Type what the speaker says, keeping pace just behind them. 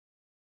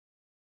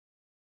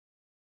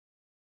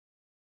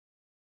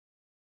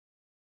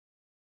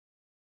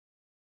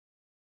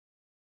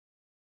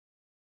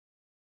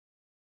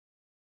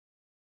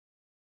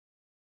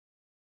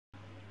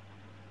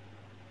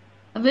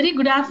A very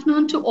good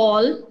afternoon to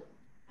all.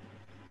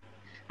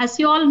 As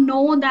you all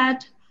know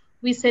that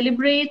we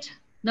celebrate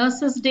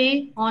Nurses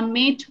Day on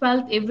May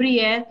 12th every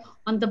year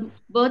on the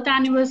birth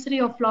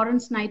anniversary of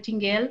Florence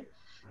Nightingale.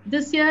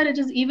 This year it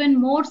is even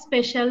more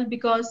special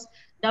because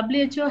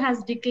WHO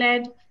has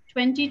declared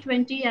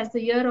 2020 as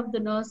the year of the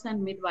nurse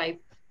and midwife.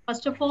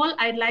 First of all,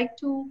 I'd like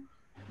to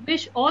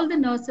wish all the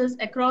nurses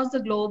across the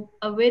globe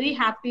a very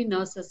happy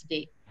Nurses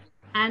Day.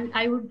 And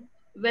I would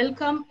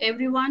welcome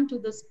everyone to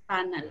this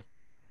panel.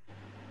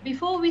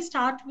 Before we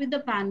start with the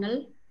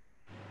panel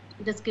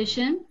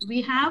discussion,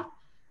 we have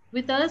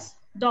with us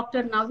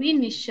Dr.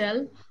 Naveen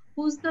Nishal,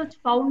 who's the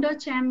founder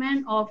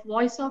chairman of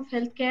Voice of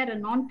Healthcare, a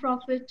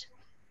non-profit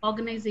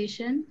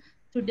organization,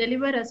 to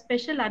deliver a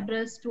special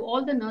address to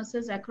all the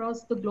nurses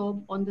across the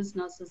globe on this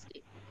Nurses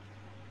Day.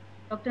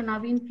 Dr.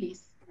 Naveen,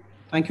 please.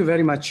 Thank you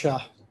very much.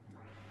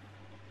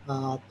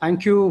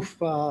 Thank you,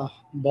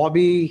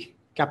 Bobby,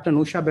 Captain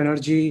Usha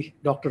Banerjee,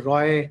 Dr.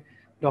 Roy,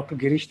 Dr.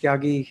 Girish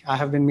Tyagi. I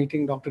have been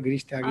meeting Dr.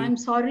 Girish Tyagi. I'm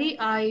sorry,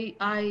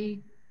 I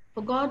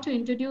forgot to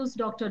introduce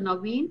Dr.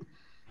 Naveen.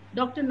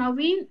 Dr.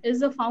 Naveen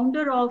is the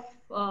founder of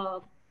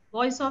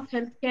Voice of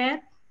Healthcare,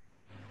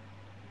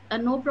 a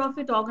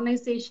no-profit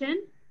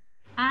organization,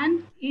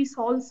 and is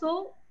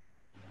also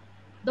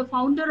the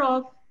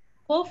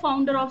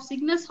co-founder of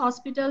Cygnus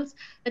Hospitals,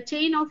 a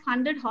chain of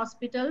 100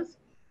 hospitals.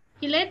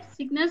 He led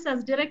Cygnus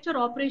as Director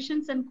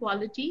Operations and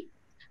Quality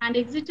and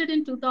exited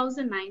in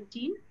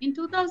 2019. In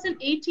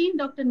 2018,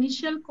 Dr.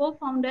 Nishal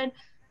co-founded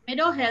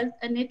Meadow Health,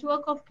 a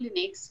network of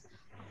clinics,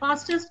 the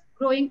fastest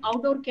growing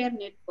outdoor care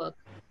network.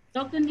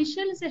 Dr.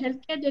 Nishal is a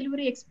healthcare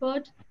delivery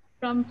expert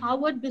from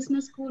Harvard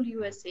Business School,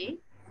 USA.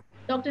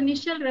 Dr.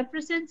 Nishal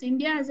represents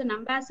India as an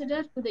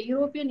ambassador to the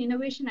European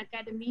Innovation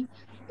Academy,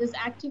 is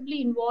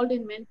actively involved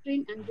in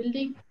mentoring and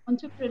building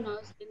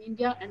entrepreneurs in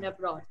India and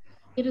abroad.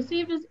 He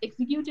received his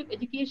executive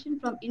education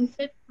from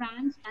INSET,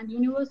 France, and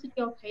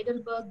University of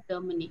Heidelberg,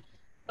 Germany.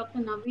 Dr.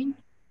 Naveen,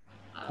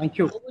 thank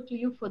you. Over to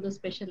you for the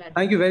special address.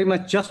 Thank you very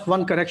much. Just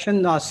one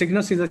correction.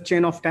 Cygnus is a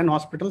chain of 10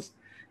 hospitals,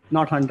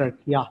 not 100.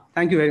 Yeah,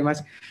 thank you very much.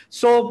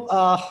 So,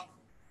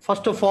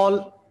 first of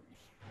all,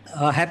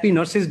 happy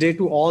Nurses Day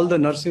to all the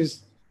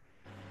nurses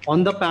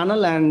on the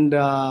panel and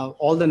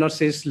all the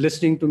nurses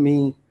listening to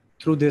me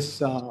through this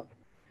webinar,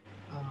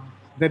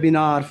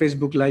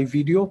 Facebook Live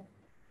video.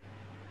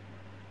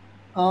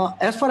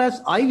 As far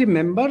as I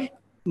remember,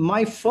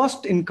 my very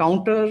first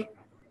encounter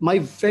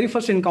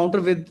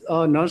with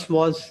a nurse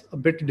was a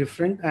bit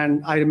different.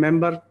 And I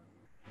remember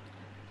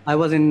I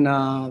was in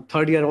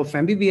third year of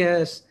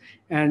MBBS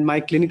and my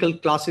clinical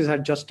classes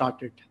had just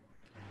started.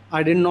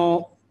 I didn't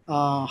know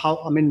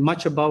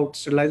much about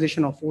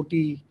sterilization of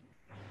OT.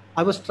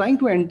 I was trying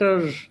to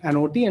enter an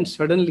OT and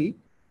suddenly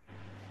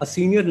a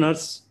senior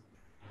nurse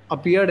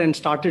appeared and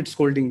started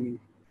scolding me.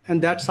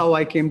 And that's how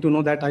I came to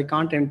know that I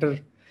can't enter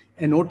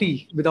an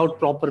OT without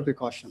proper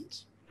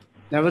precautions.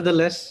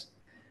 Nevertheless,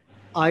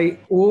 I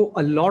owe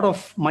a lot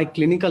of my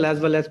clinical as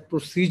well as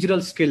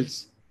procedural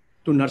skills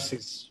to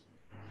nurses.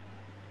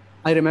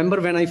 I remember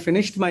when I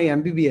finished my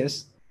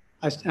MBBS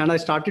and I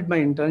started my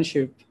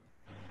internship,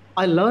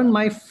 I learned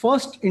my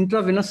first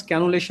intravenous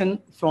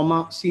cannulation from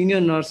a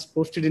senior nurse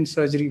posted in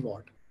surgery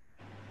ward.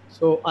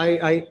 So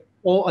I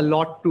owe a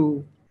lot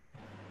to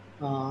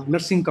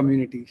nursing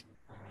community.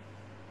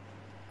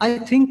 I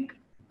think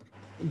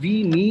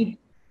we need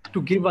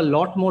to give a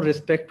lot more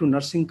respect to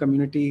nursing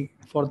community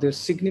for their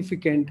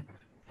significant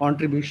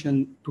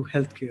contribution to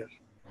healthcare.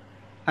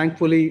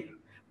 Thankfully,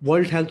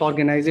 World Health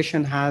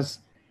Organization has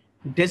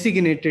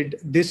designated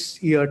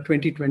this year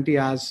 2020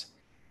 as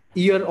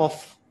Year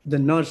of the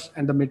Nurse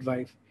and the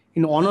Midwife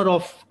in honor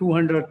of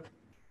 200th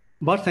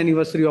birth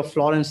anniversary of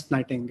Florence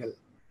Nightingale.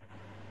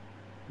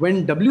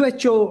 When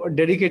WHO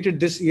dedicated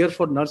this year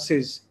for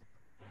nurses,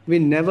 we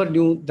never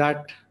knew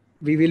that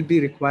we will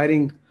be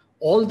requiring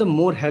all the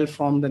more help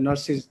from the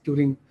nurses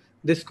during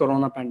this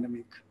corona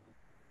pandemic.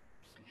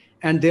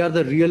 And they are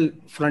the real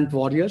front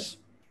warriors,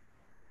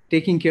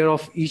 taking care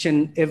of each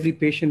and every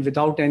patient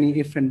without any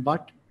if and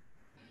but.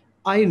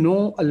 I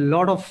know a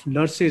lot of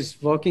nurses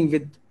working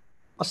with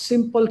a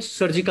simple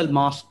surgical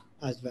mask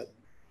as well.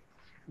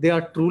 They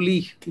are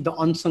truly the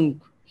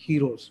unsung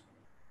heroes.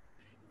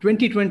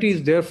 2020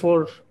 is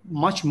therefore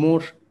much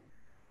more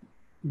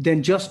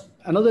than just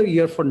another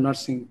year for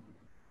nursing.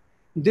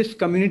 This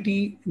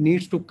community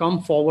needs to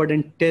come forward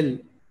and tell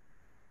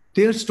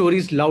their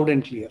stories loud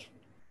and clear.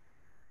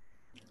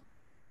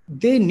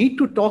 They need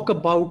to talk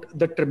about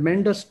the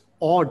tremendous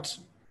odds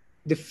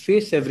they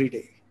face every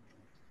day.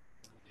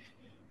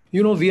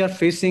 You know, we are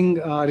facing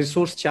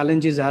resource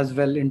challenges as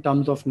well in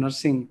terms of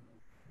nursing,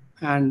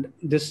 and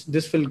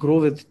this will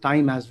grow with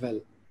time as well.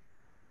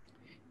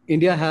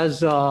 India has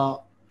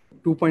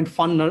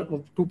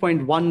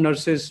 2.1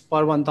 nurses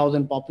per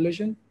 1,000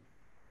 population.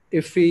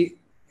 If we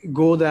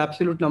go the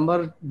absolute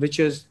number, which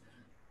is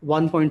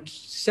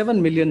 1.7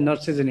 million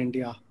nurses in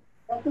India.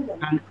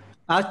 And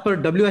as per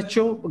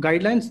WHO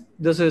guidelines,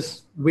 this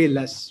is way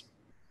less.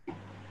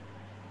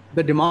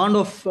 The demand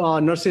of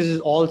nurses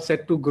is all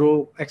set to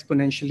grow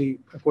exponentially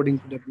according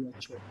to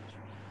WHO.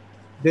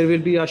 there will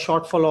be a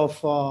shortfall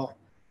of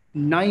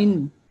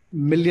 9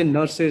 million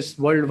nurses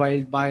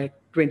worldwide by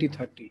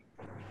 2030.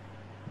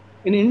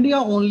 In India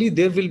only,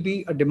 there will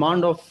be a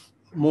demand of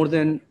more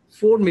than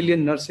 4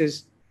 million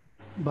nurses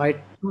by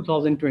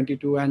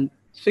 2022 and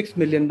 6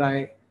 million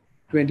by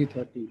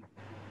 2030.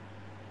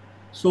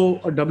 So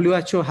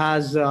WHO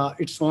has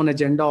its own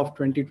agenda of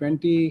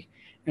 2020,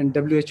 and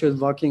WHO is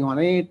working on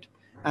it.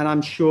 And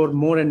I'm sure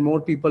more and more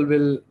people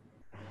will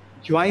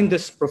join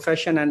this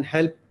profession and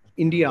help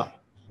India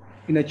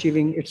in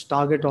achieving its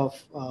target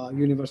of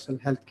universal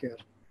healthcare.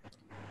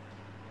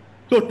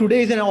 So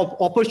today is an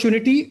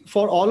opportunity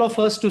for all of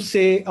us to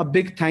say a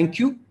big thank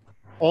you,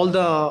 all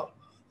the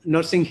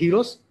nursing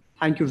heroes.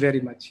 Thank you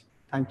very much.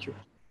 Thank you.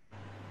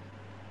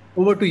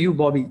 Over to you,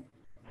 Bobby.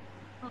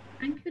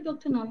 Thank you,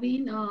 Dr.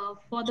 Naveen,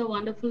 for the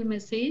wonderful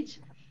message.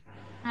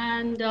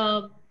 And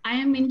I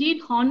am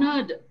indeed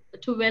honored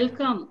to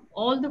welcome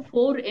all the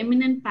 4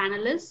 eminent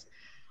panelists.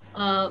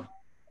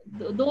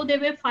 Though there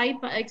were 5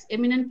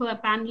 eminent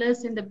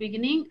panelists in the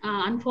beginning,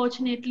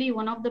 unfortunately,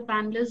 one of the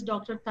panelists,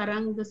 Dr.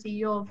 Tarang, the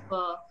CEO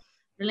of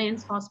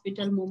Reliance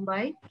Hospital,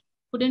 Mumbai,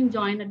 couldn't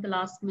join at the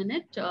last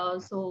minute.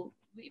 So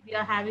we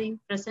are having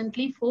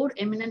presently 4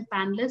 eminent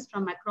panelists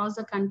from across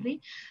the country,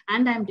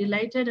 and I'm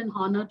delighted and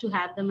honored to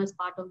have them as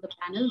part of the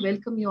panel.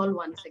 Welcome you all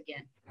once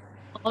again.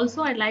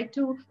 Also, I'd like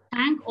to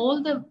thank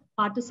all the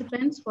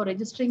participants for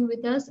registering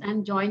with us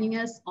and joining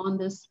us on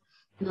this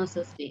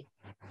Nurses Day.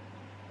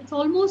 It's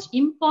almost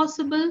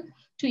impossible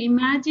to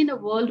imagine a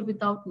world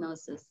without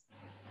nurses.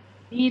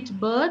 Be it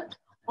birth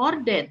or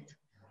death,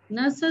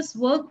 nurses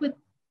work with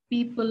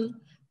people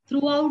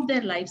throughout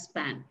their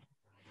lifespan.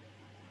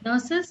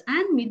 Nurses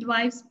and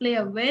midwives play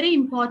a very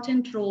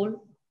important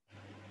role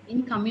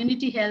in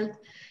community health,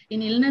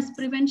 in illness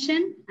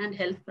prevention and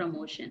health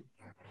promotion.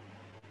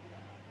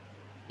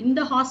 In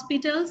the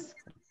hospitals,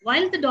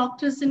 while the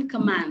doctor is in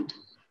command,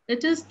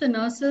 it is the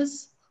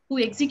nurses who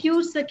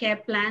executes the care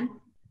plan,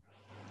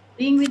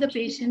 being with the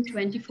patient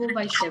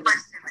 24/7.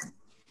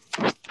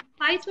 In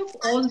spite of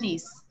all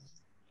these,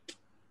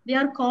 they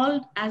are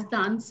called as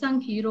the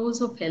unsung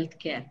heroes of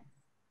healthcare.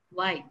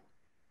 Why?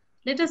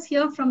 Let us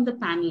hear from the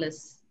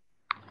panelists.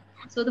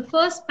 So the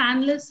first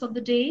panelist of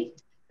the day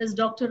is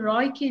Dr.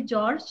 Roy K.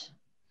 George.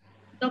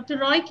 Dr.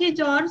 Roy K.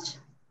 George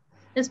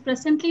is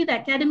presently the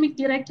Academic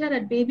Director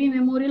at Baby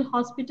Memorial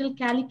Hospital,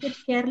 Calicut,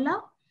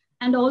 Kerala,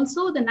 and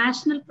also the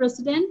National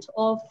President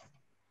of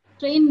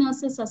Trained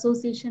Nurses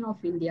Association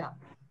of India.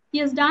 He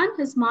has done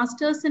his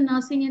Master's in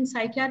Nursing in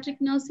Psychiatric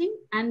Nursing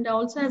and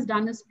also has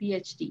done his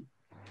PhD.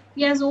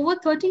 He has over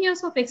 30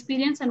 years of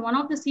experience and one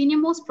of the senior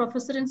most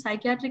professor in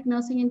psychiatric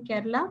nursing in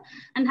Kerala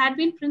and had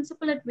been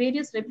principal at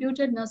various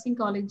reputed nursing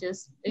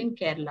colleges in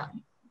Kerala.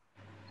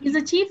 He is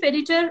the chief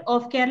editor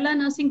of Kerala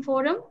Nursing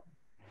Forum,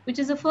 which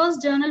is the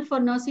first journal for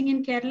nursing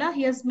in Kerala.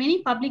 He has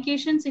many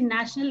publications in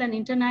national and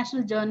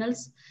international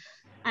journals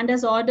and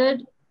has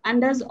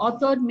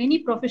authored many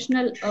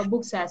professional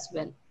books as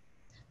well.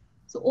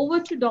 So over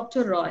to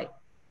Dr. Roy.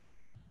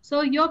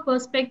 So your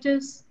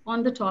perspectives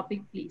on the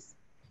topic, please.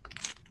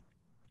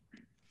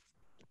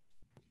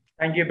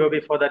 Thank you, Bobby,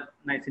 for that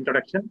nice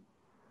introduction.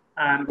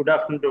 And good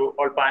afternoon to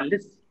all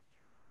panelists.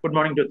 Good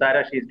morning to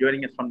Tara. She is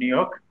joining us from New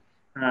York.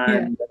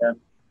 And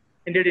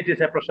indeed, it is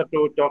a pleasure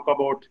to talk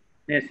about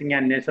nursing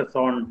and nurses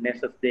on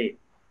Nurses Day,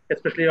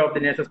 especially of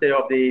the Nurses Day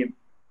of the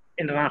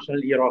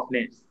International Year of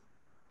Nurse.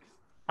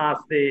 As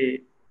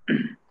they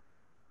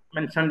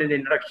mentioned in the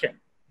introduction,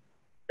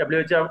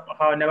 WHO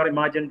have never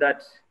imagined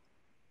that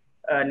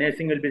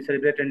nursing will be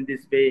celebrated in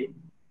this way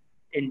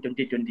in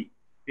 2020.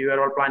 We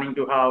were all planning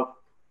to have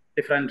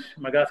different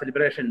mega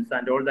celebrations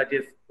and all that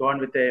is gone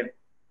with the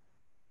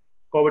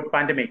COVID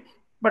pandemic.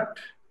 But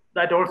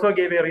that also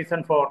gave a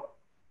reason for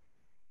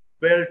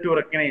world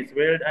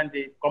and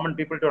the common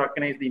people to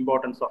recognize the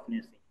importance of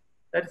nursing.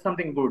 That is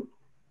something good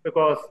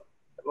because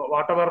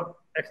whatever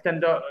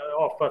extent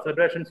of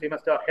celebrations we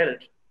must have held,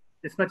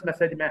 this much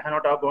message may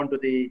not have gone to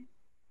the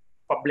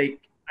public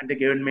and the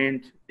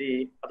government,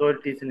 the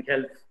authorities in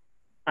health,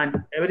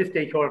 and every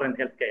stakeholder in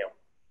healthcare.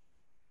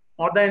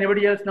 More than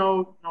anybody else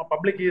now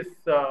public is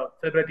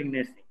celebrating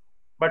nursing.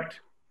 But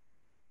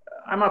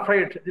I'm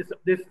afraid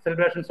these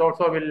celebrations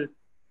also will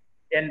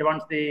end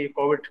once the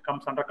COVID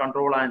comes under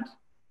control and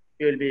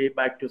we will be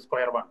back to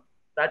square one.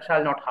 That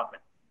shall not happen.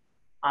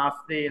 As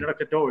the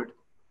introductor told,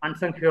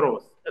 unsung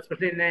heroes,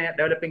 especially in a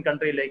developing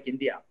country like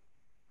India,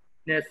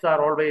 nurses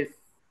are always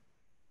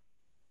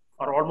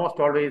or almost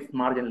always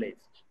marginalized.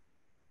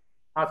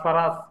 As far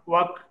as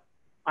work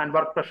and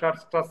work pressure,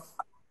 stress,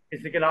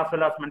 physical as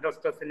well as mental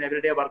stress in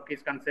everyday work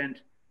is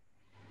concerned,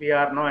 we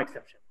are no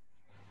exception.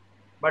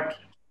 But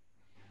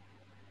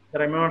the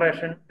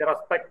remuneration, the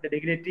respect, the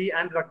dignity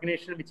and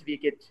recognition which we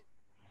get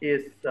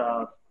is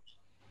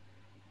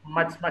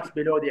much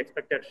below the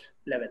expected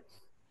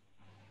levels.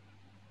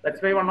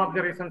 That's why one of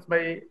the reasons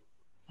why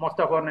most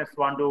of our nurses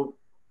want to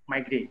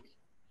migrate.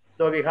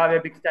 Though we have a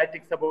big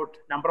statistics about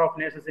number of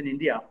nurses in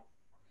India,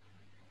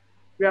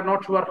 we are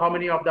not sure how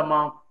many of them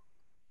are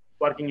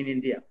working in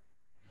India.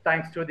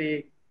 Thanks to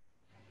the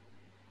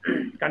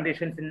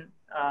conditions in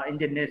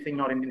Indian nursing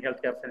or Indian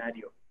healthcare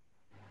scenario.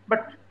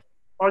 But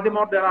all the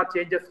more, there are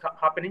changes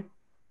happening.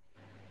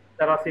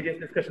 There are serious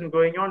discussions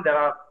going on. There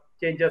are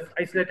changes,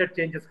 isolated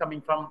changes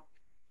coming from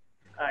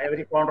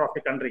every corner of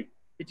the country,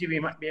 which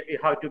we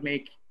have to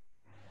make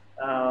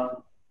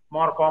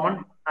more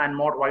common and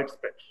more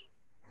widespread.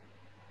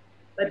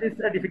 That is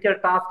a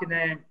difficult task in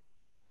a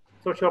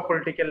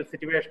socio-political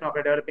situation of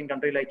a developing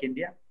country like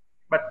India,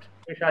 but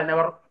we shall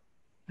never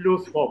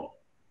lose hope.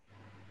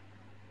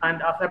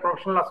 And as a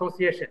professional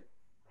association,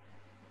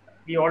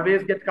 we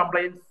always get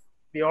complaints,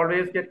 we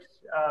always get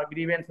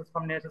grievances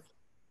from nurses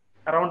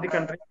around the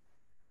country.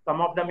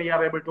 Some of them we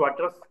are able to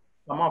address,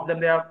 some of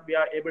them we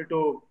are able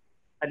to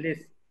at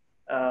least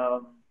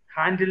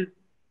handle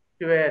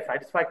to a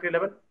satisfactory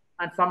level,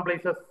 and some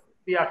places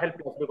we are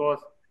helpless because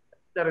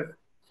there is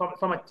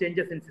so much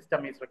changes in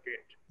system is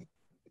required.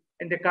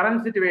 In the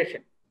current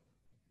situation,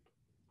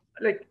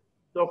 like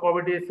the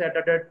COVID is a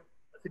dead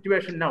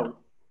situation now,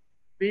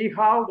 we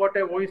have got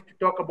a voice to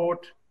talk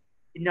about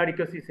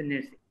inadequacies in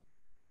nursing.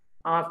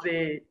 As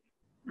the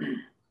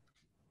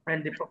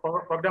when the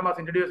program was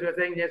introduced, we were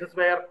saying nurses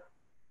were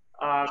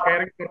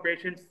caring for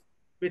patients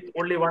with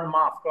only one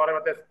mask or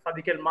the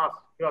surgical mask.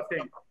 He was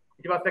saying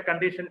it was a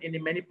condition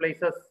in many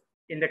places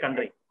in the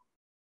country.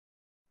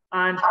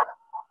 And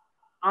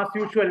as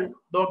usual,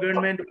 though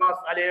government was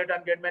alert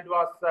and government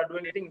was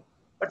doing anything,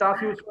 but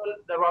as usual,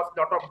 there was a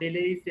lot of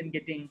delays in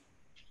getting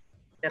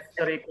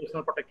necessary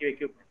personal protective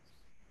equipment.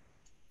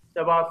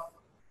 There was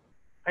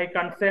high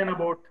concern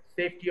about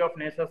safety of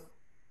nurses,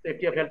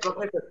 safety of health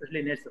workers,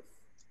 especially nurses.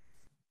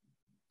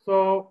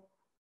 So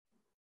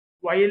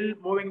while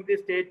moving the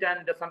state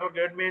and the central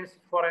governments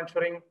for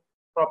ensuring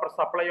proper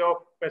supply of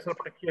personal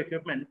protective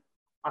equipment,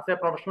 as a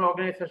professional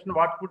organization,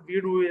 what could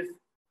we do is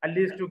at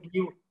least to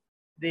give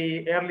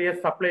the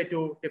earliest supply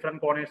to different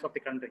corners of the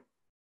country.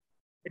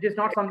 It is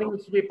not something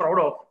which to be proud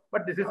of,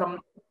 but this is some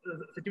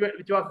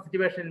which was a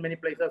situation in many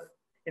places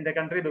in the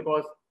country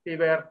because we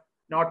were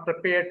not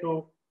prepared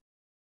to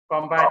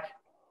combat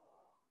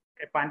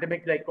a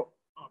pandemic like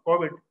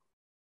COVID,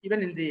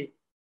 even in the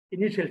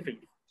initial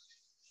phase,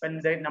 when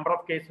the number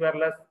of cases were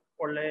less,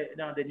 only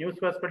the news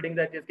was spreading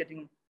that is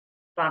getting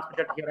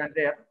transmitted here and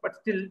there, but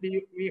still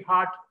we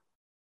had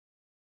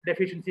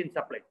deficiency in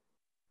supply.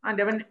 And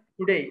even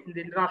today, in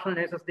the International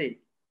Nurses Day,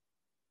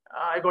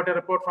 I got a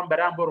report from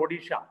Berhampur,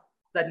 Odisha,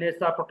 that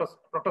nurses are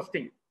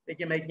protesting,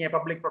 making a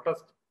public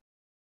protest,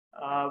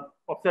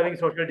 observing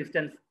social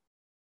distance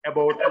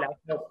about the lack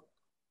of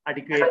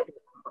adequate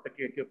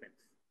protective equipment.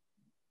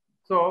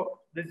 So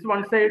this is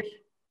one side.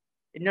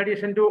 In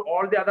addition to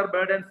all the other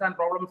burdens and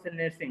problems in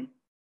nursing,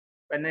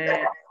 when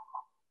a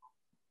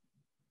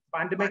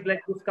pandemic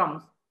like this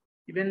comes,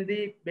 even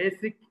the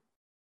basic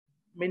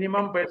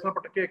minimum personal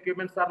protective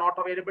equipments are not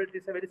available. It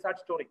is a very sad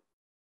story.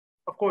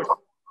 Of course,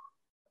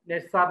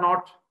 nurses are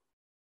not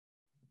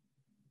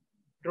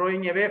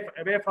drawing away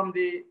from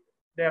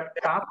their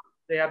task.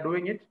 They are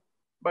doing it,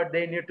 but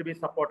they need to be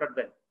supported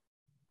well.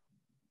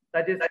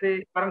 That is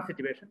the current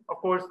situation. Of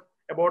course,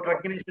 about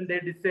recognition they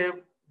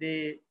deserve,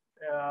 the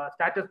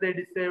status they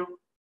deserve,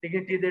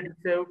 dignity they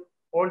deserve,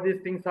 all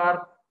these things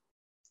are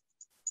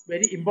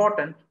very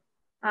important.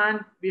 And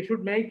we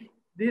should make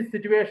these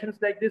situations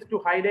like this to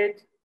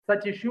highlight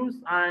such issues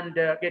and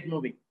get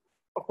moving.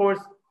 Of course,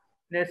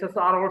 nurses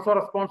are also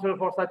responsible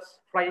for such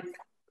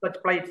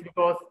plights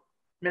because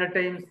many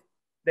times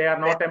they are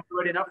not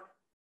employed enough.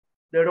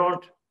 They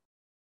don't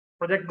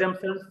project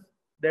themselves.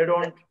 They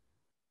don't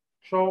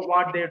show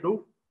what they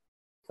do.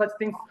 Such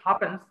things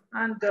happens.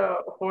 And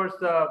of course,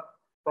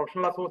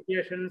 professional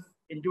associations,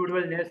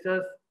 individual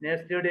nurses,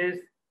 nurse leaders,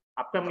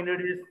 upcoming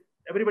leaders,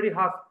 everybody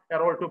has a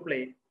role to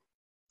play.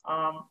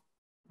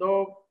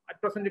 Though at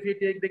present, if you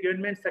take the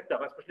government sector,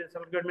 especially the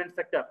central government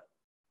sector,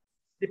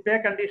 the pay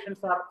conditions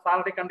are,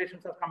 salary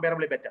conditions are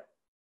comparably better.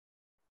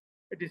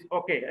 It is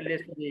okay, at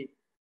least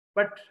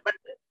but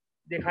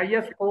the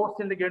highest post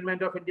in the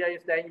government of India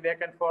is lying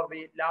vacant for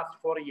the last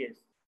 4 years.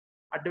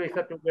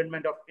 Advisor to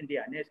government of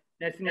India,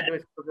 nursing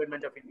advisor to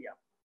government of India.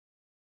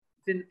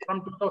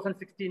 From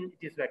 2016,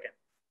 it is vacant.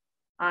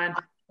 And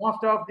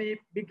most of the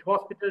big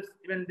hospitals,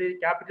 even the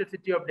capital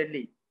city of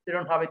Delhi, they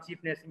don't have a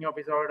chief nursing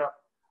officer or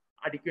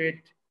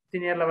adequate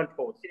senior level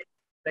post.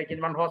 Like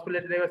in one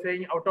hospital, they were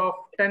saying out of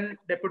 10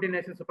 deputy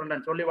nursing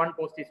superintendents, only one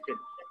post is filled.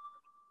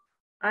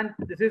 And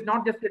this is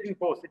not just getting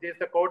posts, it is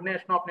the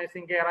coordination of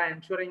nursing care and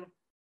ensuring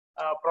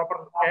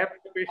proper care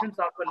to patients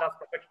as well as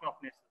protection of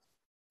nurses.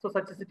 So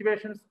such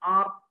situations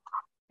are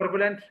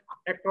prevalent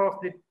across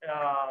the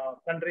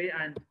country,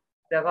 and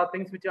there are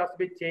things which have to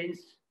be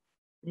changed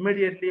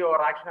immediately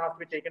or action has to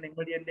be taken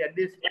immediately, at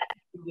least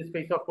in this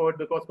phase of COVID,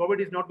 because COVID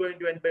is not going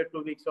to end by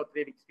 2 weeks or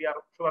 3 weeks. We are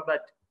sure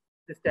that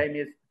this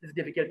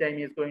difficult time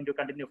is going to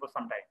continue for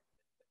some time.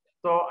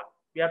 So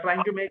we are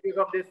trying to make use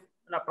of this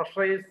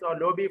pressurize or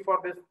lobby for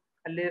this,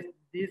 at least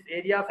these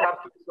areas are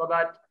so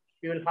that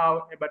we will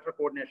have a better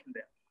coordination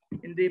there.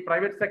 In the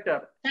private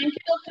sector. Thank you,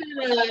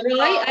 Dr.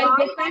 Roy. I'll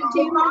get back to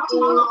you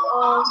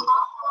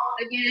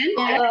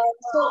again.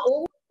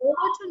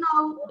 Over to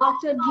now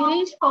Dr.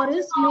 Girish for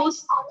his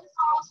views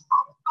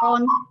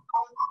on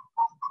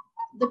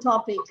the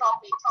topic.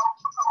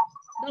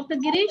 Dr.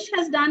 Girish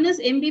has done his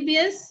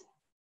MBBS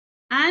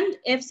and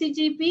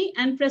FCGP,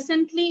 and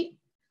presently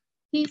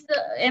he's the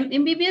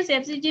MBBS,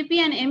 FCGP,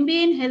 and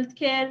MBA in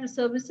Healthcare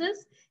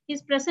Services.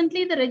 He's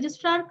presently the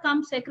Registrar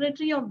cum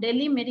Secretary of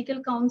Delhi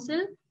Medical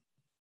Council.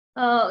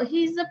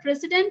 He's the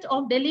President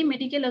of Delhi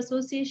Medical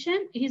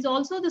Association. He's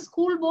also the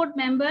School Board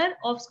member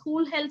of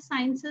School Health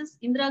Sciences,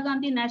 Indira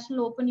Gandhi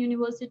National Open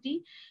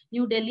University,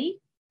 New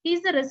Delhi.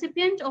 He's the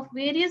recipient of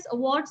various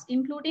awards,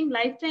 including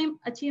Lifetime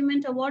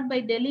Achievement Award by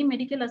Delhi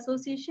Medical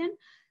Association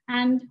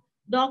and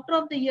Doctor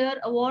of the Year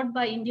Award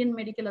by Indian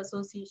Medical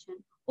Association.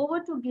 Over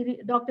to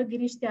Dr.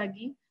 Girish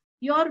Tyagi.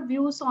 Your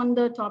views on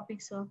the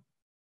topic, sir.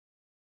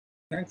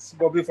 Thanks,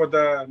 Bobby, for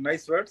the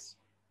nice words.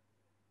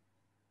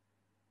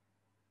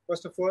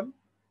 First of all,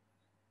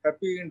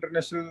 happy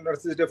International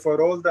Nurses Day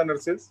for all the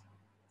nurses,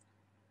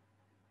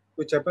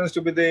 which happens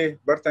to be the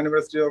birth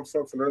anniversary of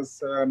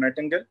Florence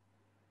Nightingale.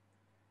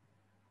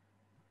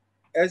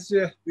 As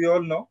we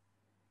all know,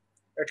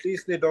 at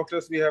least the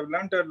doctors, we have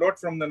learned a lot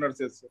from the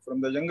nurses. From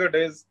the younger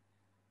days,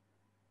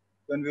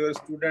 when we were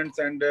students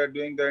and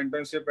doing the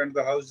internship and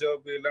the house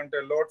job, we learned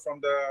a lot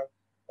from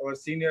our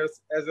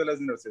seniors as well as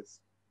nurses.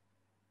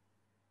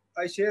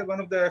 I share one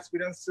of the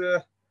experience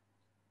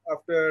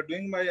after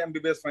doing my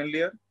MBBS final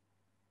year.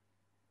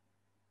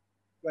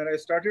 When I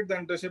started the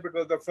internship, it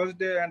was the first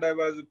day and I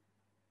was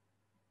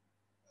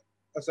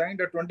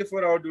assigned a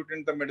 24-hour duty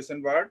in the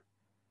medicine ward.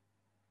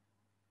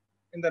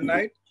 In the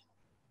night,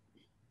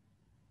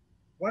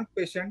 one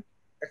patient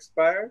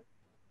expired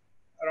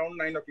around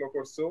 9 o'clock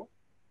or so.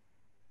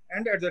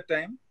 And at that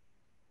time,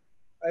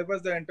 I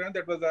was the intern,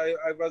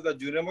 I was the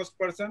junior most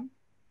person.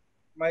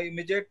 My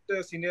immediate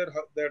senior,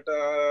 that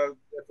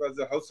was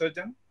the house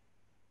surgeon,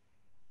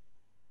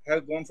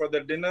 had gone for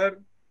the dinner.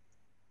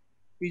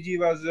 PG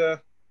was,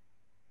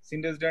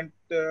 senior resident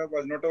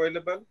was not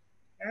available,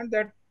 and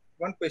that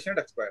one patient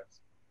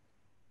expires.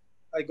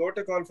 I got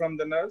a call from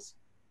the nurse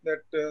that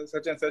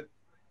such and such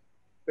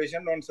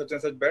patient on such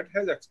and such bed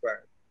has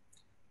expired.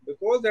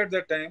 Because at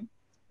that time,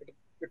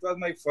 it was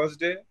my first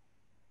day,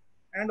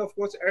 and of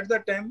course, at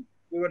that time,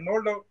 we were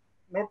not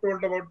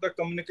told about the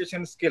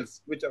communication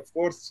skills, which of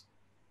course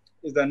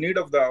is the need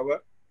of the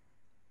hour.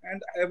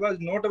 And I was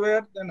not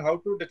aware then how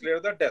to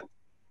declare the death.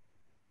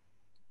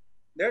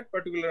 That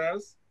particular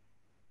nurse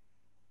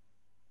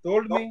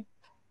told me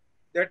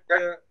that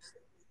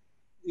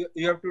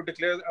you have to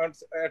declare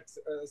at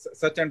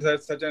such and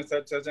such, such and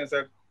such, such and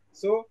such.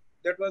 So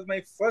that was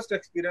my first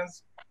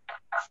experience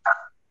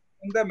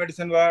in the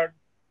medicine ward,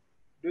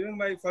 during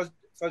my first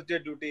day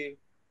duty,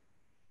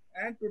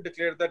 and to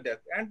declare the death.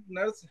 And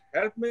nurse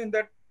helped me in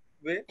that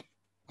way.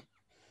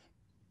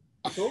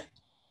 So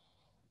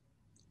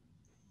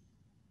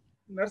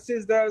nurse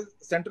is the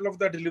center of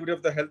the delivery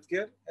of the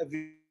healthcare, as we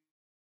all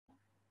know.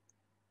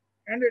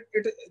 And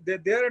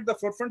they are at the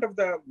forefront of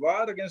the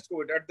war against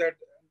COVID.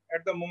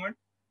 At the moment,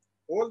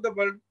 all the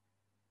world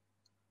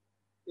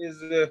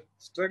is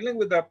struggling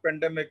with the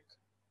pandemic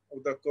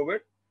of the COVID,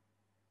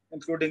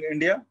 including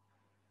India.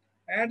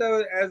 And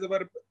as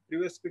our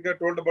previous speaker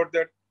told about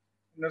that,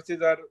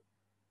 nurses are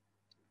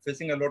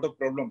facing a lot of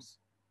problems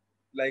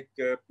like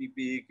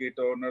PPE kit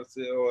or nurse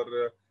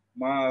or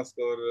mask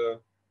or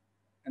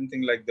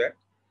anything like that.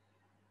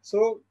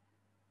 So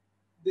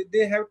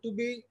they have to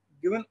be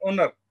given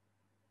honor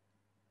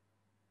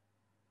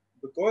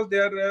because they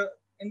are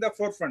in the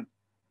forefront.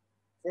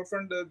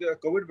 The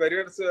COVID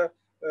warriors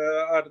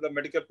are the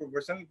medical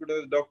professionals,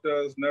 because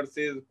doctors,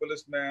 nurses,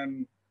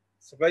 policemen,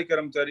 Safai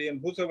Karamchari,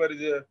 and whosoever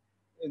is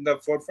in the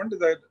forefront is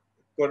the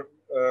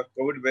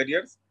COVID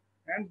warriors.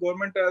 And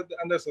government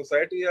and the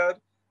society are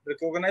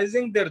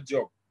recognizing their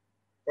job.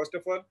 First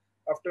of all,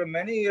 after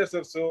many years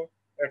or so,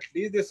 at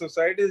least the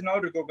society is now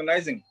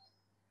recognizing.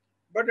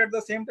 But at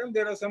the same time,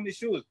 there are some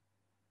issues.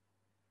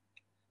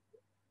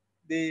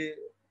 The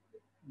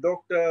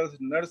doctors,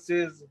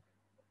 nurses,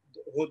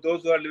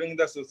 those who are living in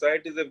the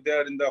societies, if they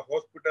are in the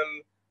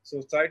hospital,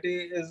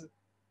 society is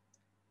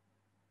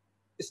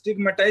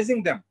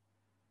stigmatizing them.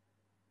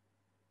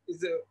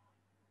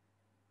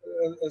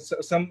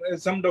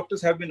 Some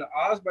doctors have been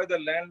asked by the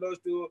landlords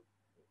to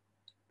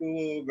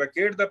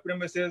vacate the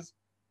premises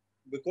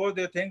because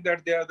they think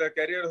that they are the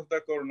carriers of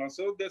the corona.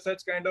 So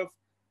such kind of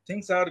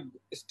things are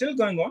still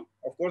going on.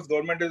 Of course,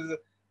 government is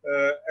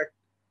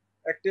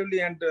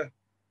actively and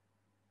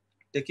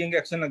taking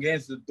action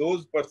against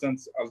those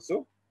persons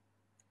also.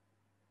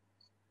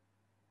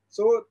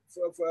 So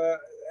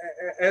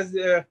as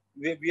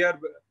we are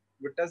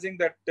witnessing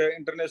that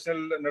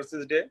International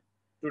Nurses Day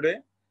today,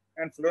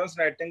 and Florence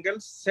Nightingale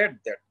said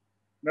that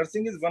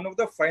nursing is one of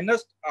the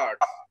finest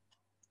arts.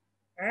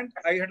 And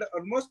I had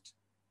almost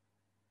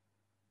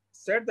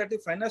said that the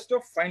finest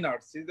of fine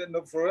arts.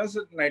 Florence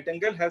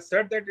Nightingale has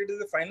said that it is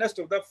the finest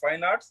of the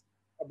fine arts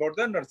about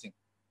the nursing.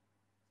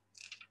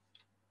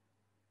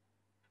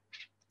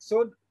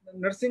 So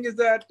nursing is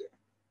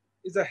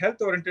a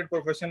health-oriented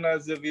profession,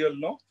 as we all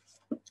know.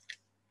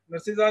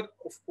 nurses are,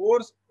 of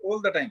course, all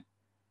the time.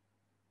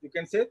 You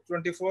can say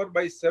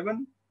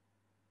 24/7.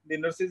 The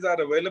nurses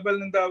are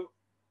available in the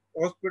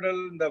hospital,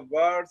 in the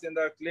wards, in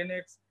the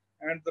clinics,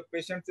 and the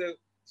patients'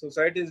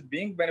 society is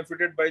being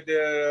benefited by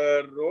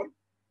their role.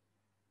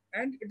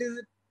 And it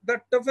is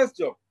the toughest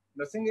job.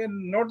 Nursing is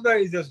not the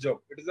easiest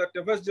job. It is the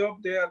toughest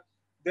job. They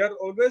are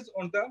always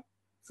on the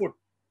foot.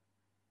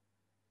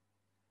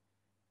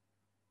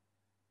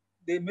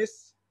 They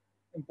miss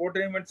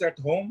important events at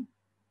home,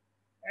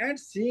 and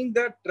seeing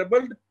the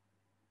troubled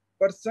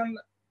person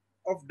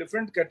of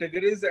different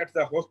categories at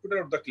the hospital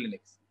or the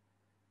clinics.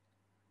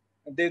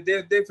 They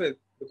fail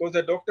because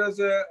the doctors,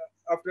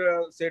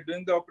 after say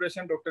doing the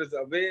operation, doctor is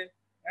away,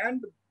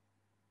 and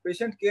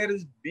patient care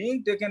is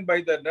being taken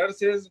by the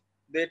nurses.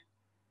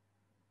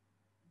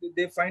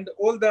 They find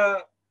all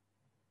the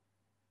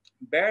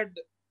bad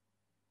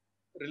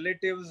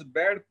relatives,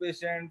 bad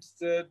patients,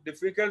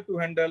 difficult to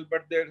handle,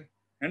 but they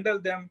handle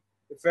them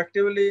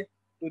effectively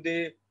to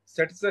the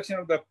satisfaction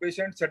of the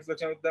patient,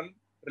 satisfaction of the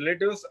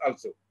relatives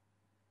also.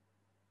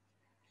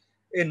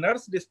 A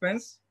nurse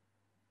dispenses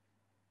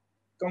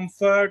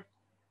comfort,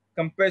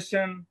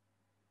 compassion,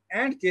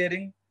 and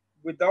caring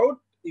without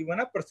even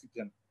a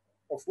prescription.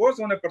 Of course,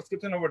 on a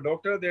prescription of a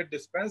doctor, they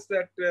dispense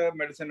that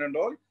medicine and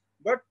all,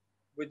 but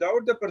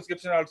without the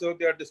prescription also,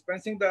 they are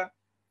dispensing the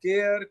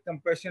care,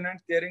 compassion, and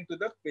caring to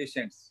the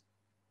patients.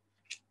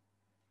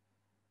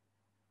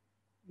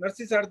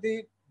 Nurses are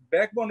the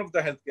backbone of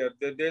the healthcare.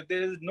 There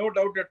is no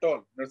doubt at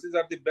all. Nurses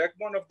are the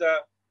backbone of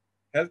the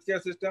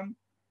healthcare system.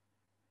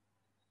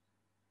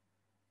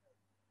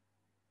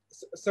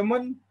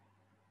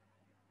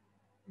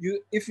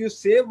 If you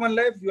save one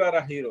life, you are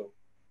a hero.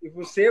 If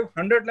you save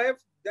 100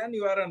 lives, then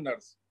you are a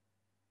nurse.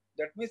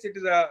 That means it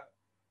is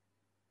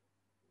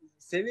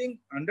saving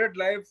 100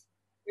 lives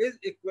is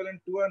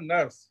equivalent to a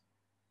nurse.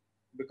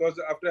 Because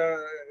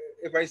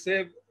if I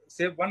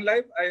save one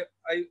life,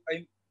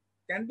 I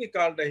can be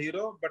called a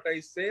hero, but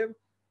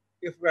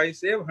if I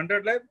save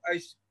 100 lives,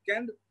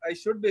 I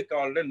should be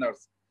called a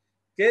nurse.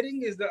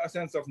 Caring is the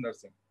essence of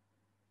nursing.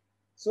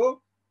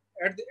 So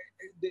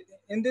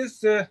in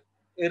this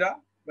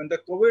era, when the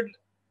COVID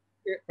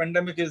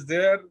pandemic is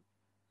there,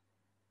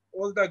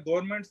 all the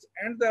governments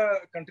and the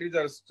countries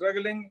are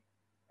struggling,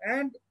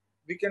 and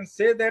we can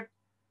say that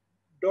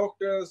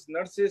doctors,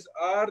 nurses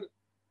are,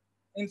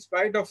 in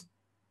spite of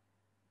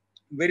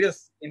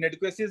various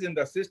inadequacies in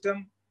the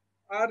system,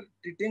 are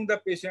treating the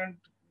patient,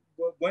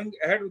 going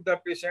ahead with the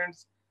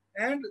patients,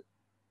 and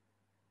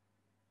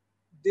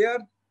they are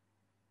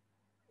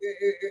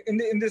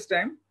in this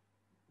time.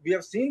 We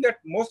have seen that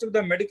most of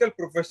the medical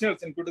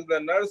professionals, including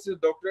the nurses,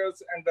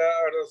 doctors, and the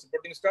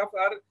supporting staff,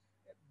 are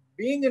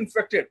being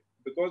infected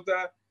because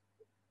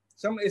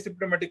some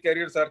asymptomatic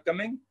carriers are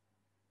coming,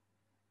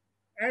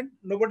 and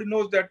nobody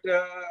knows that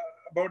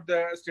about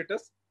the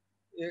status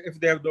if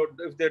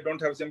they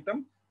don't have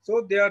symptoms.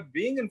 So they are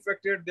being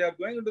infected. They are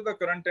going into the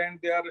quarantine.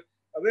 They are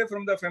away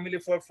from the family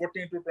for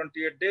 14 to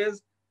 28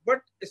 days, but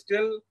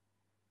still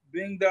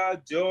doing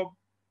the job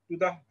to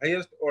the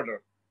highest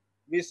order.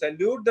 We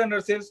salute the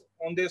nurses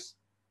on this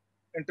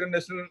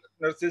International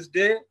Nurses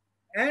Day,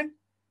 and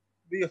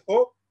we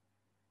hope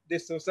the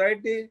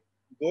society,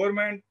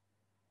 government,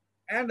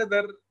 and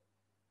other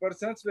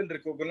persons will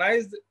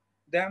recognize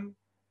them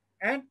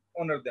and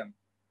honor them.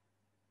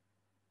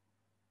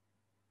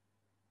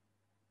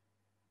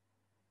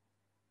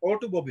 Over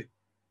to Bobby.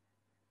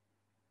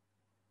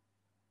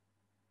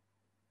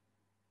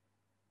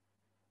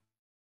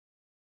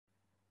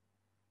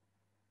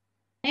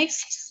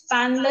 Next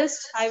panelist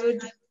I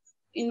would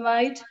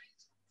invite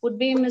would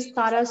be Ms.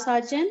 Tara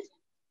Sarjan.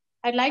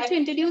 I'd like to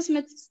introduce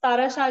Ms.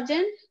 Tara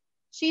Sarjan.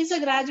 She is a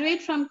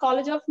graduate from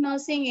College of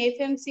Nursing,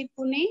 FMC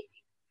Pune,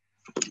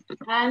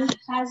 and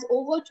has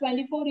over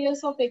 24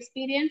 years of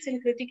experience in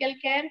critical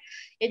care,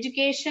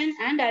 education,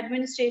 and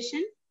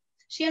administration.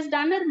 She has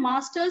done her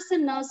master's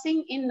in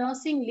nursing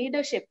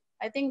leadership.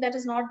 I think that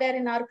is not there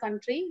in our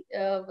country,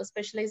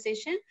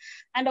 specialization,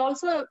 and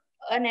also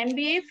an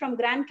MBA from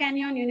Grand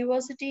Canyon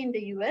University in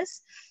the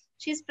US.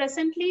 She is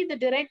presently the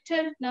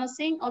Director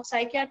Nursing of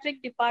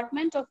Psychiatric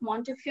Department of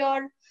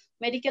Montefiore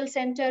Medical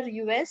Center,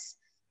 US,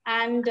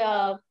 and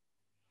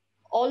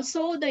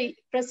also the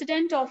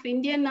President of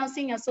Indian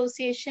Nursing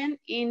Association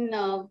in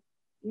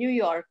New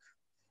York.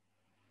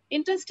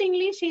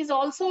 Interestingly, she is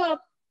also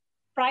a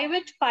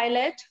private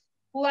pilot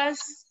who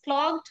has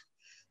clocked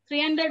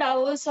 300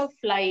 hours of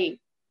flying.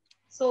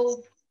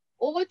 So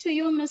over to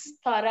you, Ms.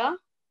 Tara,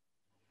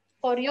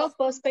 for your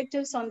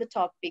perspectives on the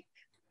topic.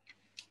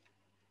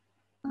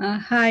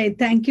 Hi,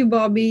 thank you,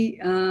 Bobby.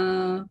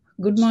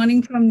 Good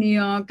morning from New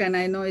York, and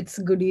I know it's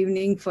good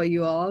evening for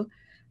you all.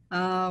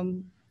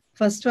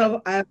 First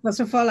of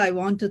all, I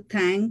want to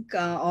thank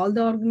all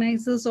the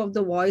organizers of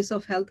the Voice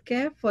of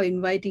Healthcare for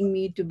inviting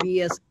me to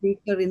be a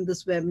speaker in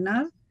this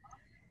webinar,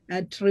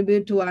 a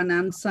tribute to an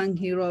unsung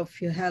hero of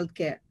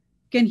healthcare.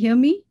 Can you hear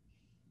me?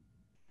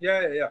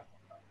 Yeah.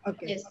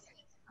 Okay. Yes.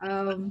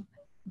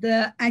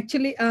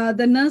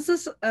 The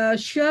nurses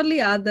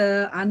surely are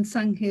the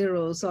unsung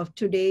heroes of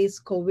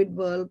today's COVID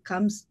world.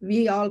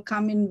 We all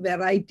come in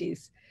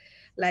varieties.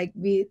 Like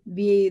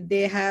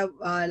they have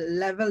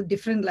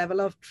different level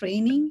of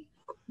training,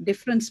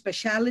 different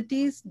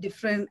specialities,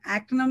 different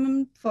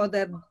acronym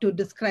to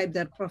describe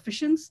their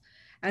professions.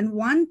 And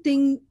one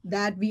thing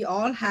that we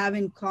all have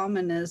in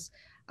common is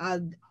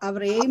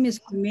our aim is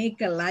to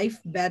make a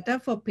life better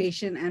for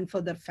patient and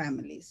for their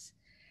families.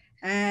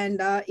 And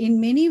in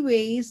many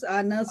ways,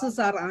 our nurses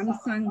are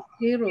unsung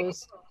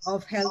heroes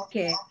of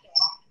healthcare.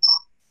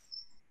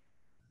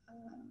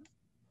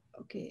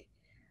 Okay.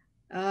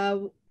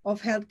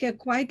 Of healthcare,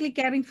 quietly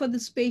caring for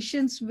these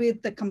patients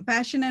with the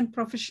compassion and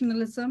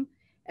professionalism.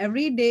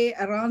 Every day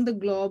around the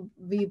globe,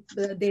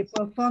 they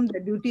perform their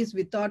duties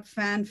without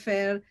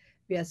fanfare.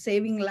 We are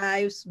saving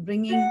lives,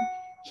 bringing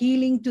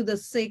healing to the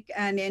sick,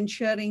 and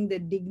ensuring the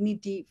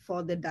dignity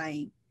for the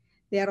dying.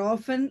 They are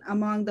often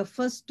among the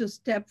first to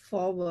step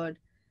forward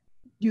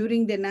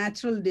during the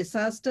natural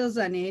disasters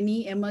and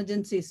any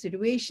emergency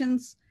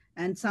situations,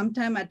 and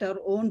sometimes at our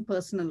own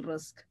personal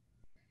risk.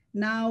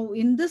 Now,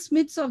 in this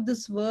midst of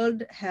this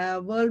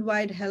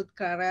worldwide health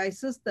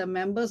crisis, the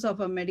members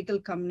of our medical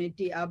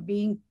community are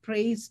being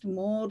praised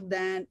more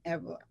than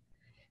ever.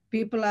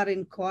 People are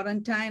in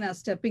quarantine, are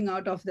stepping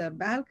out of their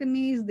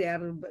balconies. They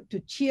are to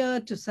cheer,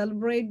 to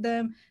celebrate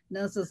them.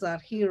 Nurses are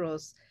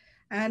heroes.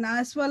 And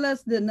as well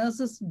as the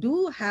nurses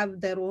do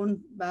have their own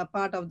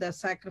part of their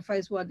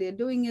sacrifice. What they're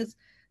doing is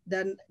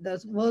then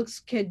the work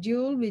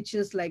schedule, which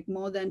is like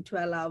more than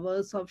 12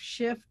 hours of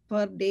shift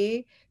per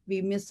day.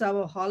 We miss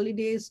our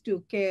holidays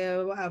to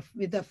care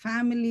with the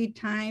family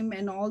time,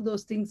 and all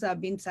those things are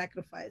being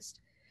sacrificed.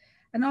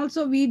 And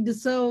also we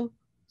deserve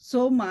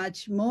so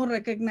much more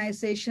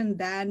recognition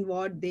than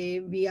what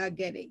we are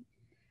getting.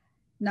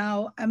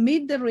 Now,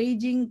 amid the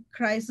raging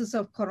crisis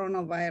of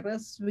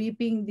coronavirus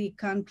sweeping the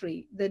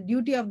country, the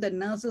duty of the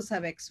nurses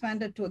have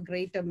expanded to a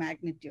greater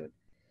magnitude.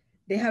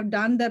 They have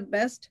done their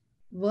best,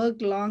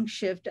 worked long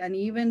shift, and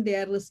even they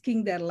are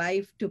risking their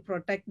life to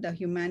protect the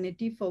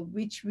humanity, for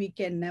which we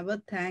can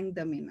never thank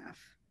them enough.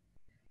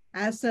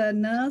 As a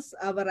nurse,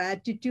 our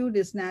attitude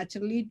is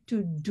naturally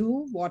to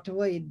do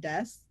whatever it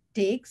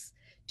takes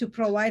to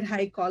provide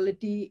high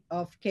quality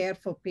of care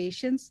for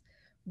patients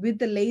with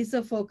the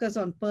laser focus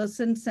on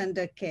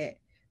person-centered care.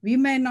 We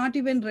may not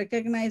even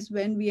recognize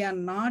when we are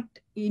not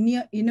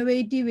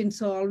innovative in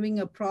solving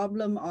a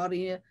problem or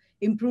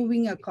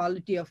improving a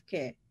quality of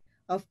care.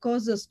 Of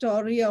course, the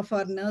story of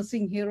our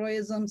nursing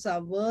heroisms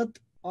are worth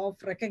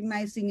of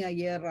recognizing a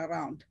year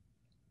around.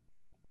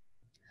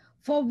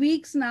 For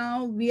weeks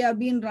now, we have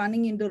been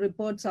running into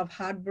reports of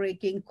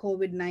heartbreaking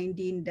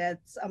COVID-19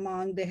 deaths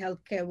among the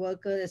healthcare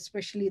workers,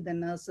 especially the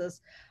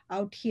nurses.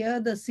 Out here,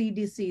 the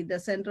CDC, the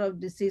Center of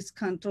Disease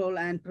Control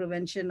and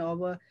Prevention,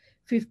 over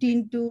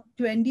 15 to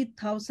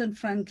 20,000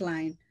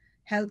 frontline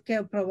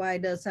healthcare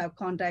providers have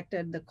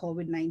contacted the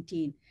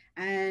COVID-19.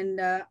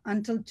 And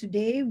until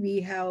today,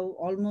 we have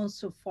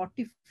almost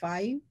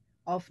 45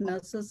 of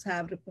nurses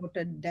have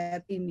reported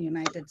death in the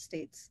United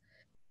States.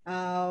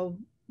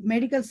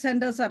 Medical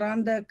centers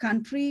around the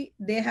country,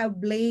 they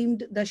have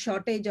blamed the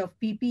shortage of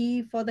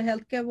PPE for the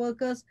healthcare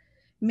workers,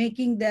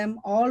 making them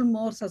all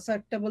more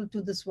susceptible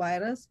to this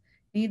virus.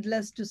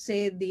 Needless to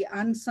say, the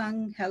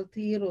unsung health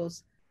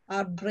heroes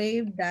are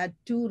brave that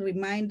too,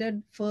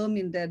 reminded firm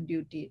in their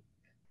duty.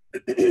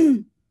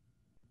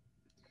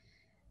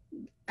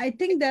 I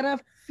think there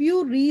are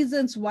few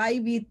reasons why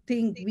we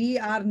think we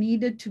are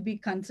needed to be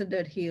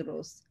considered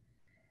heroes.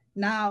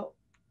 Now,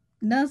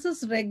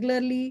 nurses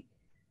regularly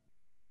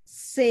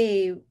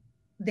say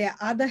there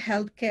are other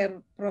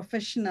healthcare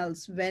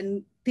professionals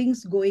when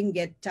things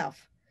get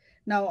tough.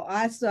 Now,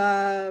 as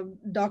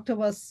doctor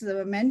was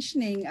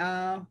mentioning,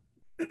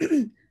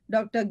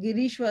 Dr.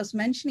 Girish was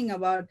mentioning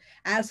about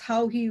as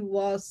how he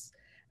was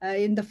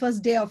in the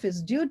first day of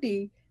his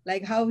duty,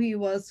 like how he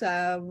was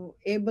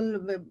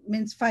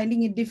means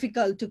finding it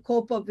difficult to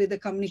cope up with the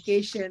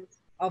communication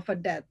of a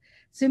death.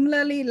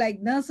 Similarly, like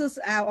nurses,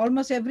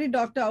 almost every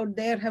doctor out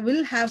there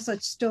will have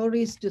such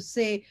stories to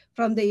say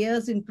from the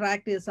years in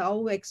practice,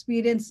 how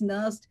experienced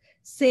nurse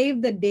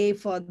saved the day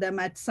for them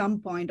at some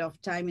point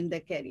of time in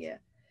their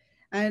career.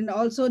 And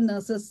also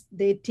nurses,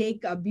 they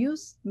take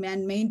abuse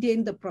and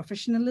maintain the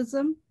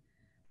professionalism.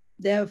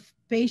 Their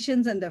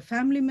patients and their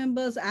family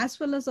members, as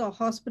well as our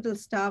hospital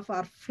staff,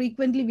 are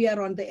frequently, we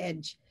are on the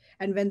edge.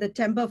 And when the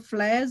temper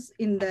flares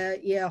in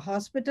the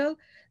hospital,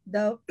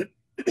 the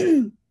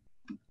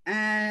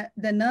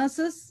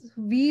nurses,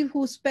 we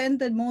who spend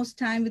the most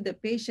time with the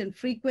patient,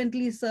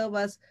 frequently serve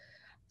as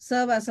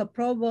a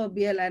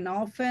proverbial and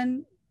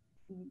often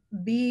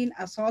being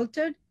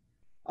assaulted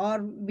or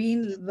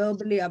being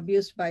verbally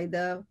abused by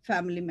the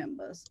family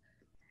members.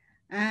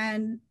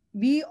 And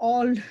we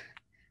all,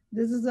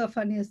 this is the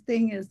funniest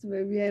thing is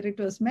where it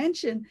was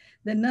mentioned,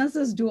 the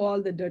nurses do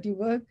all the dirty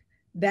work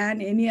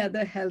than any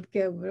other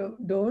healthcare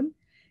don't.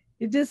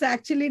 It is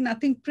actually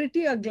nothing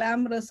pretty or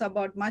glamorous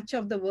about much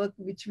of the work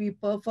which we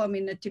perform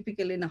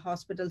typically in a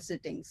hospital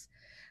settings.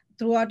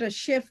 throughout a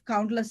shift,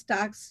 countless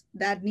tasks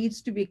that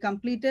needs to be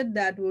completed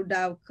that would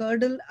have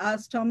curdled our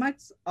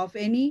stomachs of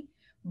any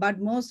but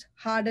most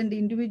hardened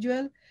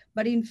individual.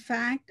 But in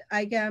fact,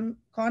 I am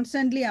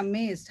constantly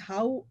amazed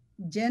how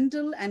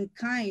gentle and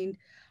kind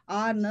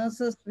are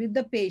nurses with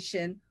the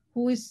patient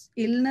whose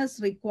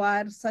illness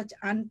requires such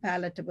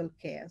unpalatable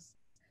cares.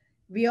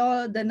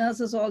 The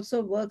nurses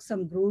also work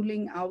some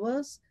grueling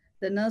hours.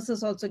 The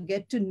nurses also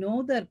get to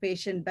know their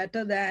patient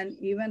better than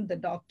even the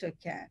doctor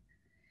can.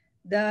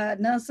 The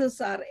nurses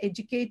are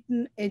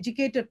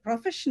educated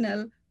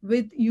professional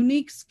with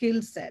unique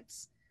skill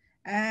sets.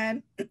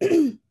 And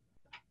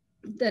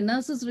the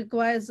nurses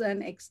requires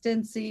an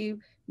extensive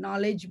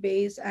knowledge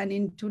base. And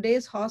in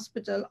today's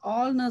hospital,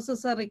 all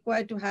nurses are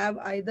required to have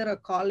either a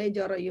college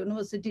or a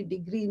university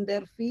degree in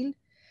their field.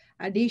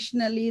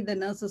 Additionally, the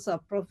nurses are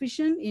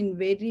proficient in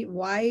very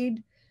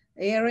wide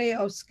array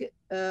of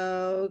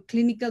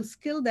clinical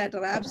skill that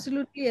are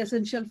absolutely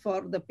essential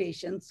for the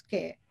patient's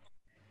care.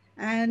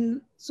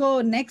 And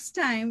so next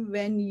time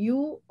when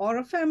you or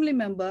a family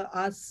member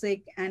are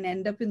sick and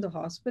end up in the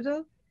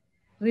hospital,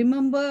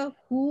 remember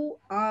who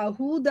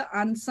the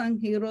unsung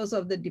heroes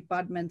of the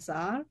departments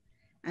are,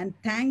 and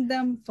thank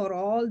them for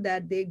all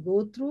that they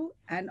go through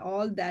and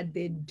all that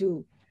they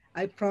do.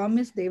 I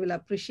promise they will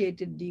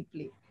appreciate it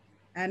deeply.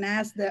 And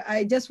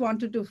I just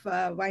wanted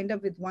to wind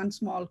up with one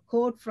small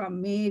quote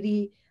from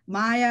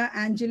Maya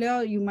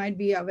Angelou. You might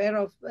be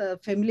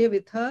familiar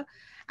with her.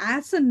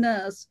 As a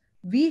nurse,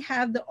 we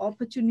have the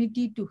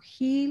opportunity to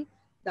heal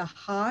the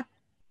heart,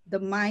 the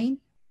mind,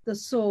 the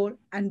soul,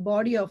 and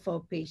body of our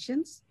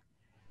patients,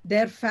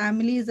 their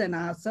families, and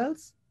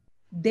ourselves.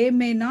 They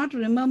may not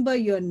remember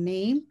your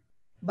name,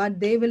 but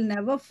they will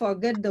never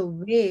forget the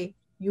way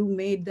you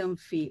made them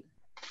feel.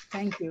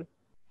 Thank you.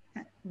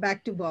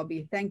 Back to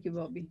Bobby. Thank you,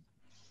 Bobby.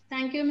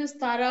 Thank you, Ms.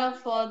 Tara,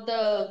 for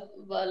the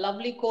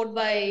lovely quote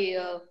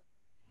by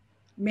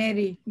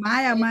Maya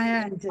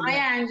Angelou.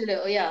 Maya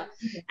Angelou, yeah.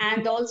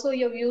 And also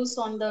your views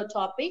on the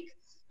topic.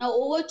 Now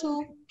over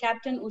to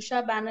Captain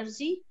Usha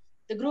Banerjee,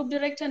 the Group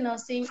Director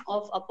Nursing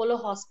of Apollo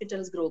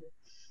Hospitals Group.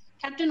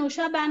 Captain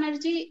Usha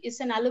Banerjee is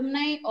an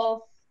alumni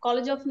of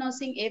College of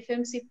Nursing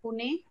FMC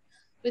Pune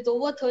with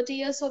over 30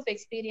 years of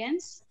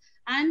experience.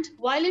 And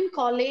while in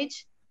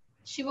college,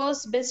 she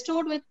was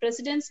bestowed with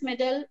President's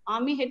Medal,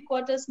 Army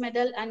Headquarters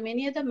Medal, and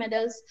many other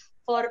medals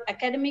for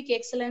academic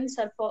excellence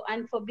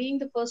and for being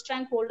the first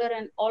rank holder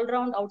and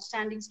all-round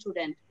outstanding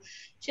student.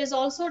 She has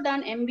also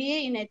done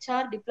MBA in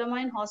HR, Diploma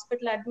in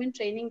Hospital Admin,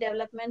 Training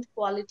Development,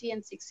 Quality,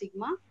 and Six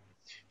Sigma.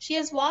 She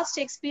has vast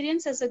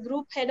experience as a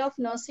group head of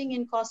nursing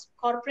in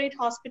corporate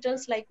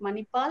hospitals like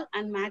Manipal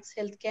and Max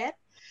Healthcare.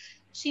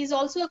 She is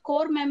also a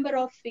core member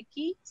of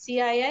FICCI,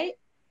 CII,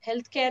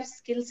 Healthcare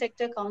Skill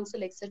Sector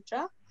Council,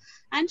 etc.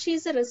 And she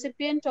is a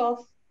recipient of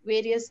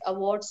various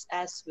awards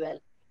as well.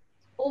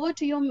 Over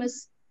to you,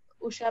 Ms.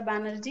 Usha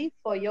Banerjee,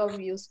 for your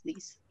views,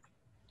 please.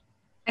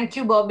 Thank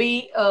you,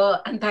 Bobby,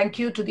 and thank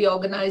you to the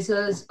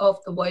organizers of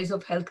the Voice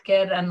of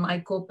Healthcare and my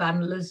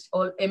co-panelists,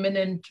 all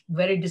eminent,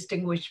 very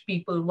distinguished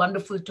people.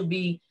 Wonderful to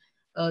be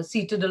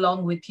seated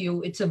along with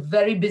you. It's a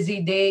very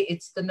busy day.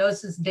 It's the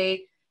Nurses'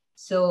 Day.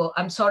 So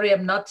I'm sorry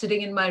I'm not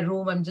sitting in my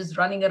room. I'm just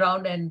running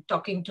around and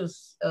talking to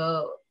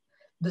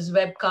this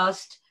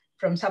webcast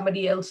from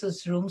somebody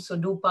else's room. So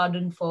do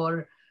pardon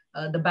for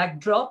the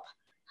backdrop.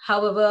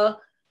 However,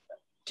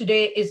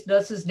 today is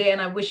Nurses' Day,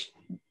 and I wish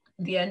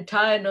the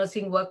entire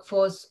nursing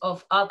workforce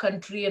of our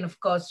country and of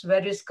course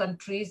various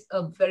countries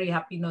a very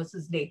happy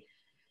Nurses' Day.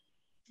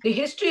 The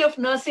history of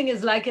nursing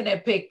is like an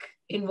epic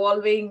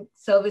involving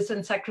service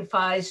and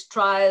sacrifice,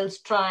 trials,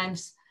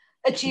 triumphs,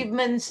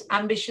 achievements,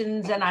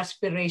 ambitions, and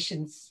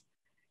aspirations.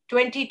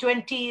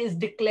 2020 is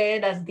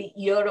declared as the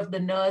year of the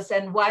nurse,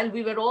 and while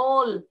we were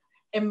all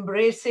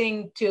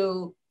embracing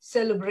to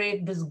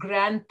celebrate this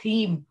grand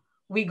theme,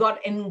 we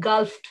got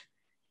engulfed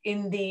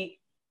in the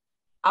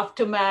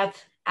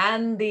aftermath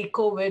and the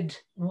COVID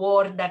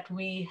war that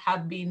we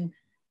have been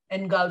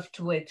engulfed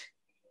with.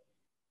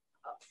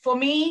 For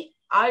me,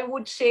 I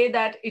would say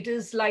that it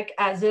is like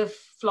as if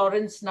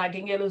Florence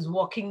Nightingale is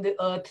walking the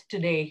earth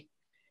today.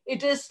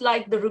 It is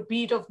like the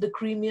repeat of the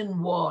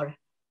Crimean War.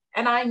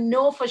 And I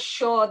know for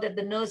sure that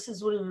the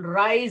nurses will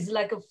rise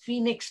like a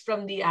phoenix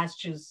from the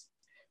ashes.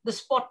 The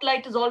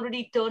spotlight is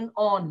already turned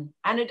on,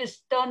 and it is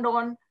turned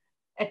on,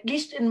 at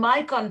least in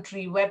my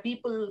country, where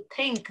people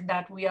think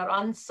that we are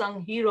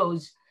unsung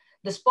heroes.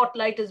 The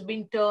spotlight has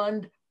been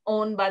turned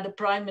on by the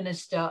Prime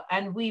Minister,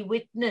 and we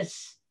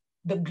witness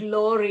the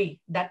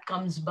glory that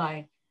comes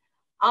by.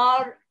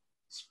 Our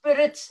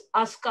spirits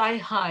are sky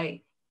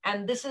high,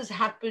 and this has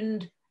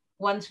happened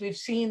once we've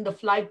seen the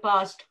fly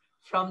past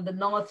from the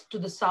north to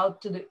the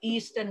south to the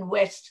east and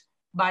west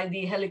by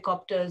the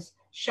helicopters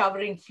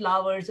showering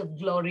flowers of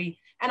glory.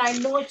 And I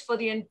know it's for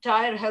the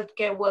entire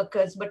healthcare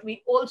workers, but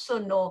we also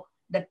know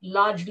that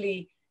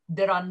largely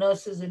there are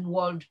nurses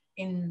involved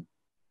in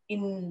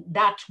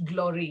that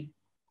glory.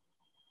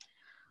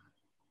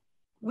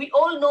 We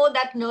all know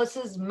that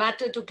nurses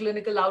matter to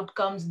clinical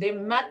outcomes. They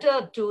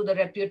matter to the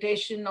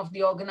reputation of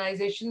the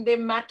organization. They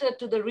matter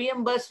to the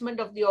reimbursement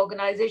of the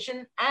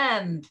organization.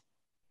 And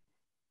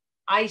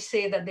I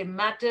say that they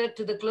matter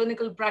to the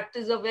clinical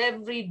practice of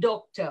every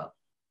doctor.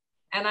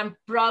 And I'm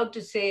proud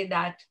to say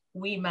that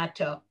we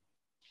matter.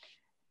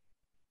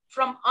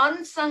 From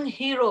unsung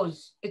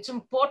heroes, it's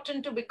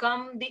important to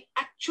become the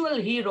actual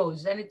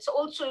heroes. And it's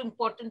also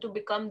important to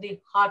become the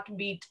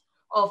heartbeat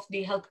of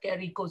the healthcare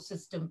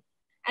ecosystem.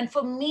 And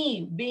for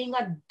me, being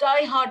a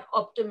diehard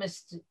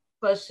optimist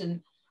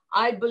person,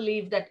 I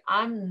believe that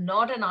I'm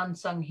not an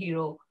unsung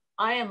hero.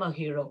 I am a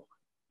hero.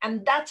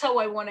 And that's how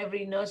I want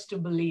every nurse to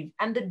believe.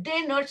 And the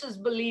day nurses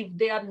believe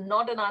they are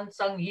not an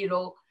unsung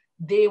hero,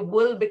 they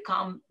will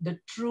become the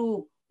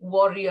true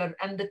warrior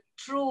and the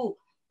true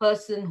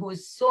person who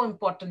is so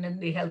important in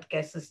the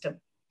healthcare system.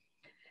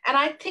 And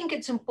I think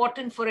it's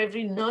important for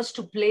every nurse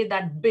to play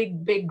that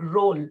big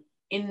role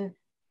in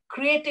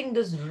creating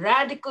this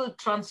radical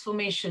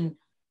transformation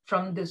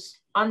from this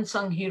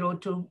unsung hero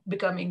to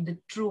becoming the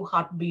true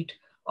heartbeat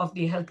of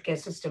the healthcare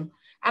system.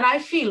 And I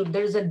feel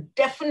there is a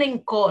deafening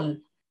call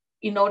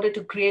in order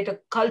to create a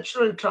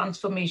cultural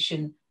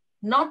transformation,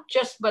 not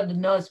just by the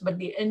nurse, but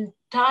the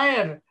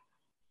entire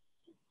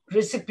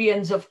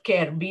recipients of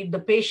care, be it the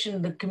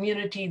patient, the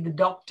community, the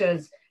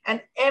doctors,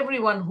 and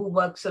everyone who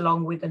works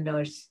along with the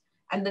nurse.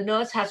 And the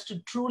nurse has to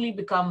truly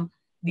become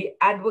the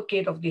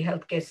advocate of the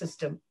healthcare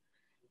system.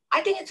 I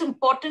think it's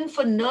important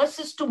for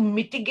nurses to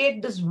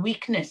mitigate this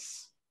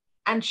weakness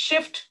and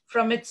shift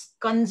from its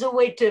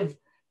conservative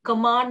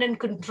command and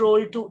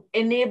control to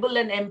enable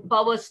and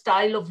empower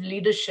style of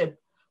leadership,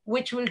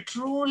 which will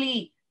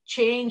truly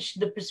change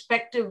the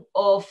perspective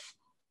of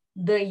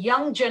the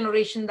young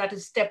generation that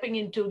is stepping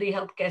into the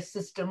healthcare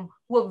system,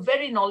 who are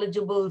very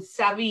knowledgeable,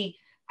 savvy,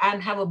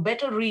 and have a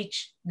better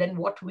reach than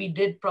what we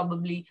did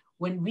probably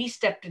when we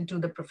stepped into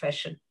the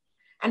profession.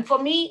 And for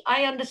me,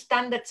 I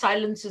understand that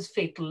silence is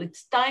fatal.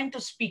 It's time to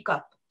speak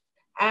up.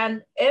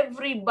 And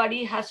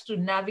everybody has to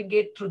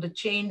navigate through the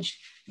change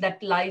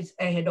that lies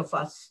ahead of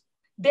us.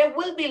 There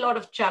will be a lot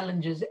of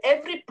challenges.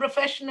 Every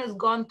profession has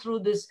gone through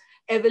this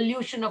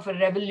evolution of a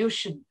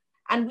revolution.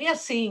 And we are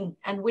seeing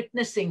and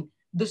witnessing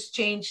this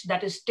change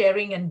that is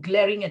staring and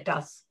glaring at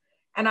us.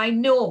 And I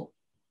know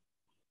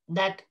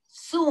that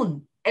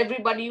soon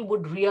everybody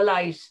would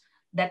realize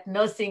that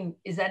nursing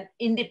is an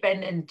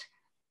independent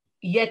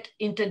yet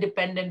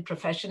interdependent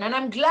profession. And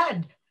I'm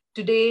glad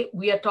today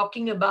we are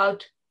talking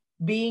about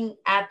being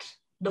at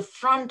the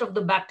front of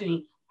the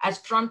battle as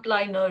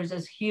frontliners,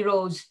 as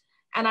heroes.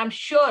 And I'm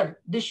sure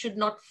this should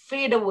not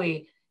fade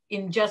away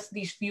in just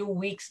these few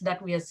weeks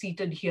that we are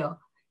seated here.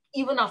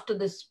 Even after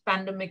this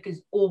pandemic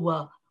is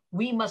over,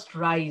 we must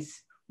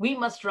rise. We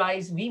must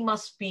rise, we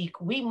must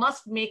speak, we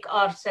must make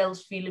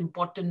ourselves feel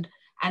important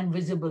and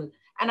visible.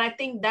 And I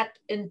think that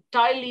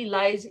entirely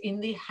lies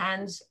in the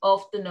hands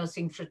of the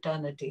nursing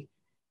fraternity.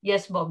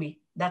 Yes, Bobby,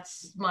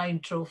 that's my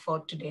intro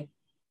for today.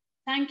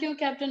 Thank you,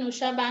 Captain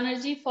Usha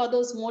Banerjee, for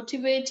those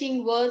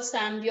motivating words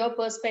and your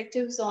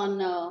perspectives on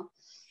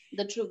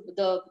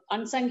the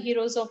unsung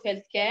heroes of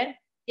healthcare.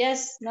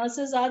 Yes,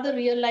 nurses are the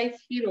real life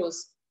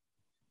heroes.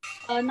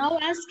 Now,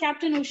 as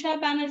Captain Usha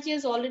Banerjee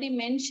has already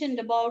mentioned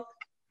about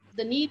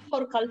the need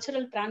for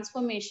cultural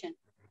transformation,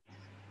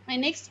 my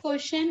next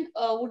question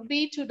would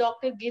be to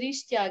Dr.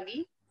 Girish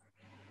Tyagi.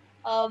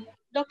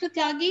 Dr.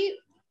 Tyagi,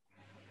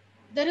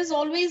 there is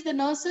always the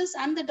nurses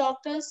and the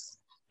doctors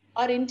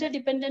are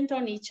interdependent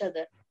on each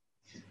other.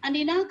 And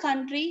in our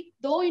country,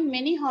 though in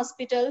many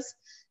hospitals,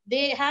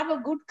 they have a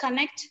good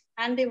connect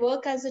and they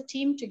work as a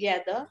team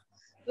together,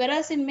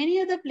 whereas in many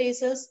other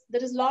places,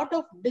 there is a lot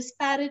of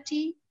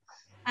disparity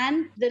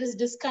and there is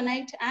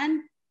disconnect,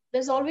 and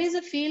there's always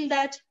a feel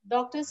that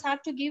doctors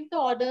have to give the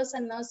orders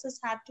and nurses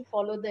have to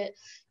follow the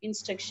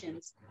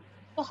instructions.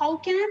 So how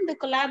can the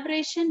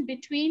collaboration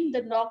between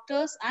the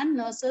doctors and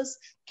nurses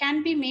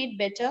can be made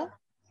better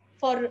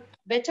for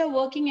better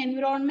working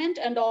environment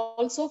and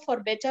also for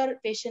better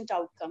patient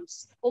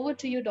outcomes? Over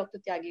to you, Dr.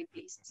 Tyagi,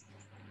 please.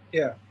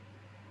 Yeah.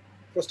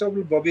 First of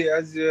all, Bobby,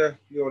 as you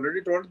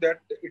already told, that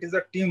it is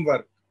a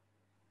teamwork.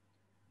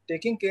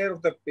 Taking care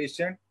of the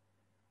patient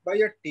by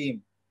a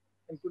team,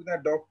 including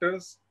the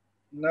doctors,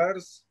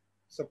 nurse,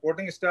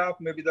 supporting staff,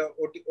 maybe the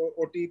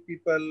OT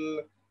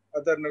people,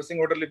 other nursing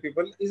orderly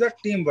people, is a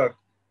teamwork.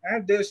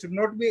 And there should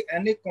not be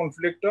any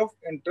conflict of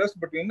interest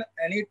between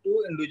any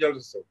two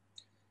individuals.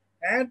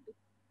 And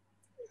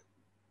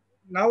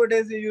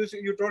nowadays,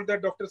 you told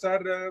that doctors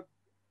are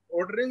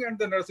ordering and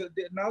the nurses.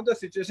 Now the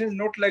situation is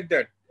not like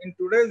that. In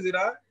today's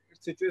era,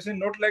 situation is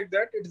not like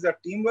that. It is a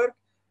teamwork,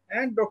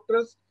 and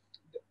doctors.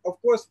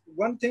 Of course,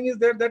 one thing is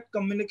that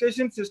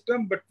communication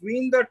system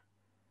between the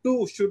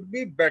two should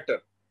be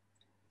better.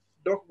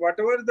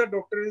 Whatever the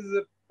doctor is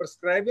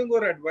prescribing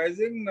or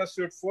advising, nurse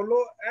should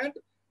follow, and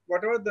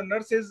whatever the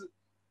nurse is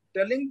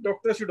telling,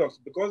 doctor should also.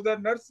 Because the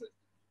nurse,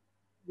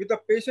 with the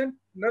patient,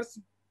 nurse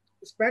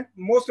spent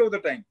most of the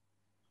time.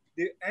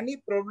 Any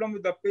problem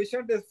with the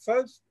patient is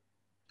first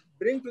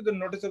bring to the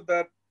notice of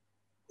the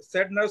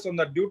said nurse on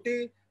the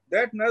duty.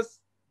 That nurse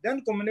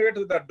then communicate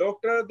with the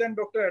doctor, then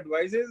doctor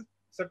advises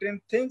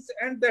certain things,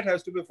 and that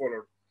has to be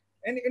followed.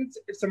 And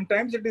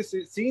sometimes it is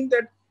seen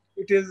that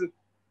it is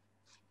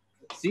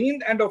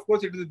seen, and of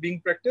course it is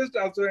being practiced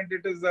also, and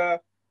it is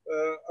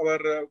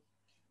our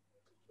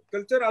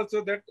culture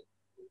also, that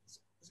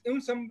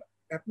if some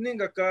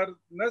happening occur,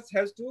 nurse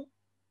has to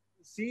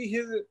see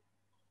his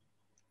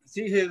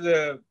say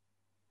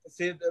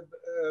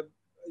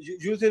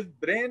use his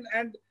brain,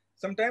 and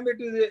sometimes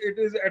it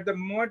is at the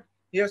moment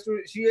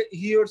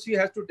he or she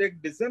has to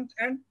take decisions,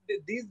 and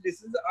these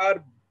decisions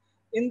are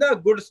in the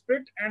good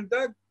spirit and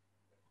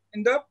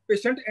in the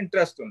patient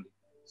interest only.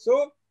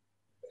 So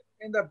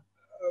in the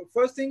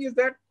first thing is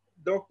that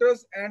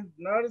doctors and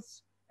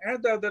nurse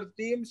and the other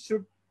team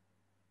should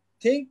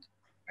think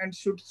and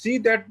should see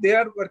that they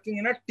are working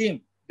in a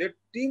team. Their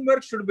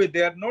teamwork should be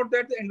there, not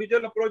that the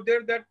individual approach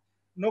there, that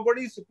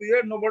nobody is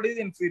superior, nobody is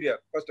inferior.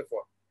 First of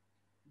all,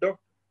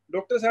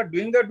 doctors are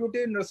doing their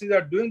duty, nurses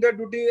are doing their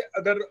duty,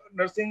 other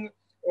nursing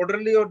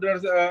orderly or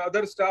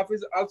other staff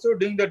is also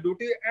doing their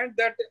duty, and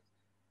that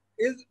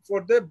is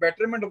for the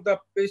betterment of the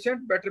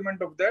patient,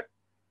 betterment of that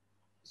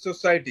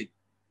society.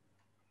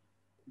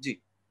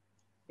 Ji.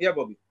 Yeah,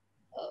 Bobby.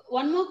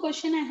 One more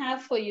question I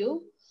have for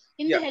you.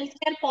 In the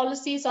healthcare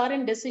policies or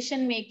in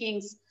decision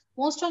makings,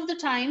 most of the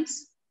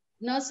times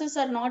nurses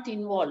are not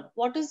involved.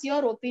 What is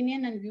your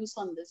opinion and views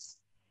on this?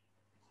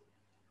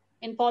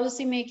 In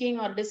policy making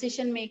or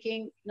decision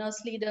making,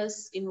 nurse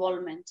leaders'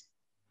 involvement?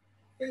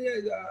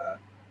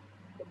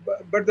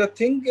 But the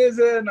thing is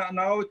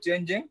now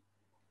changing.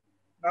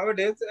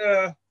 Nowadays,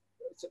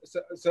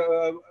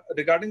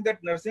 regarding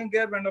that nursing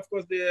care, when of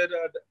course they are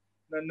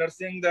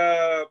nursing,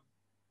 the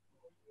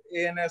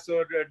ANS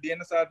or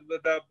DNS are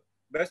the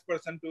best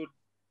person to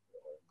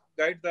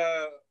guide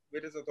the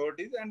various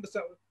authorities, and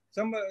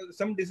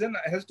some decision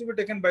has to be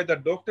taken by the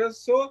doctors.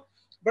 So,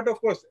 but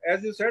of course,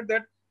 as you said,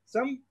 that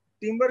some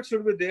teamwork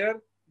should be there.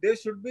 There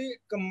should be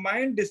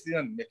combined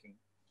decision making,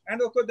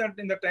 and of course, that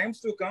in the times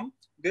to come,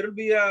 there will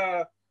be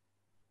a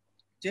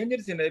change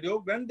in scenario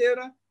when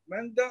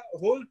the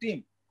whole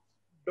team,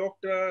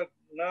 doctor,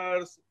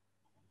 nurse,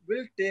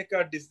 will take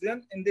a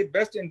decision in the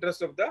best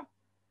interest of the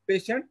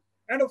patient,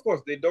 and of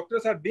course, the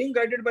doctors are being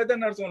guided by the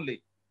nurse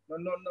only,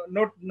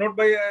 not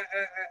by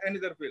any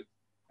other field,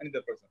 any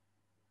other person.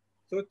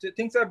 So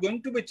things are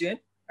going to be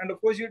changed, and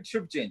of course, it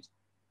should change.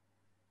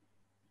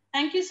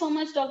 Thank you so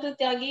much, Dr.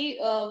 Tyagi,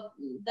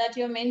 that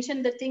you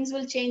mentioned that things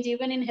will change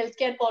even in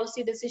healthcare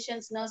policy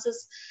decisions.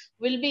 Nurses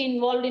will be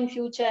involved in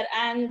future,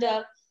 and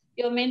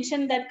you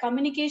mentioned that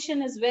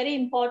communication is very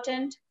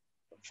important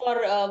for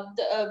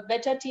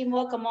better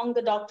teamwork among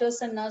the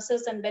doctors and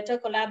nurses and better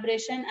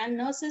collaboration. And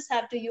nurses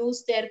have to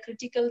use their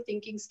critical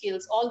thinking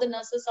skills. All the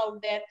nurses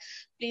out there,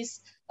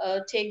 please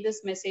take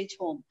this message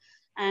home.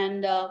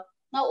 And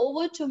now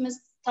over to Ms.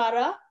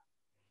 Tara.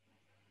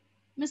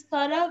 Ms.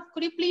 Tara,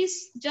 could you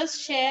please just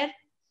share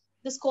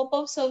the scope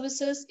of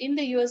services in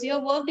the US? You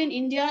have worked in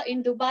India,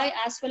 in Dubai,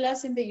 as well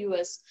as in the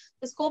US.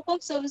 The scope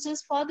of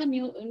services for the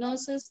new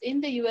nurses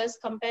in the US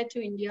compared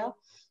to India.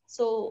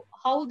 So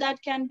how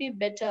that can be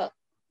better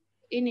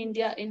in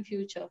India in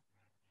future?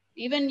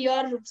 Even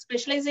your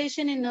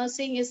specialization in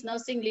nursing is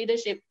nursing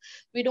leadership.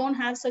 We don't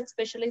have such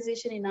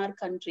specialization in our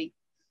country.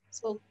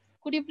 So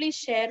could you please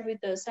share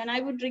with us? And I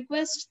would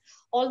request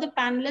all the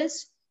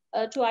panelists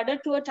to adhere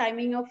to a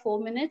timing of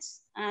 4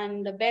 minutes,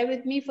 and bear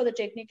with me for the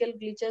technical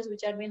glitches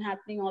which have been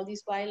happening all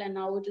this while, and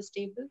now it is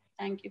stable.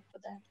 Thank you for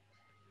that.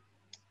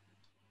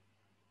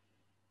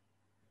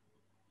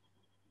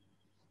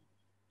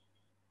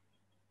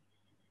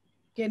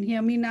 Can you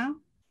hear me now?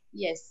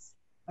 Yes.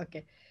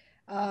 Okay.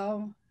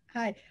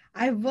 Hi,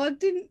 I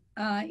worked in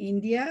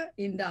India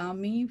in the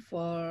army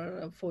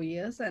for 4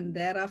 years, and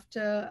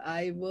thereafter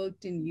I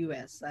worked in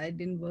US. I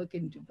didn't work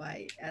in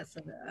Dubai as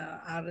an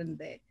RN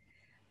there.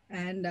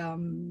 And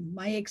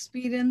my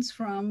experience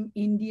from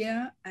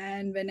India,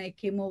 and when I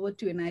came over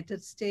to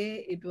United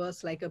States, it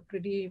was like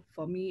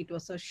for me, it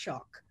was a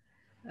shock,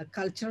 a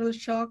cultural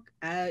shock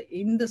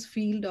in this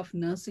field of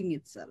nursing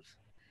itself.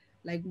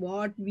 Like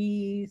what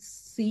we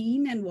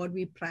seen and what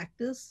we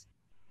practice,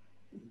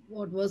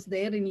 what was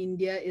there in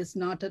India is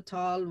not at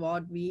all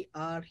what we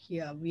are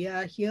here. We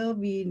are here,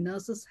 we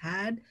nurses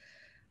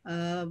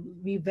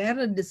we were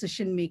a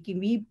decision making.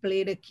 We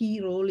played a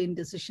key role in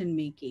decision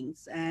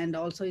makings and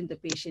also in the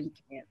patient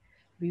care.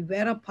 We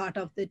were a part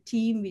of the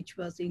team which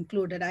was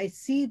included. I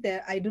see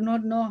that, I do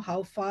not know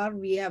how far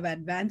we have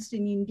advanced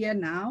in India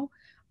now,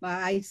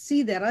 but I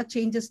see there are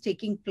changes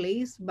taking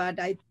place, but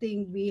I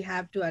think we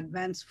have to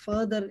advance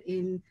further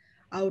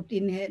out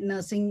in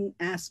nursing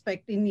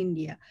aspect in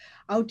India.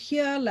 Out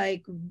here,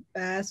 like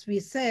as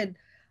we said,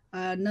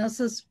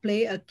 nurses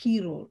play a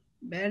key role,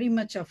 very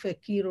much of a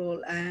key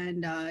role.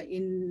 And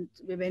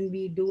when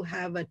we do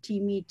have a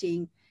team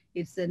meeting,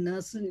 it's the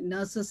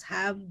nurses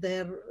have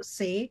their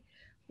say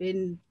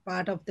in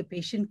part of the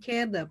patient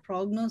care, the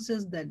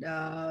prognosis,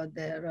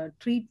 their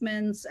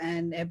treatments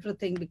and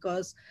everything,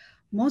 because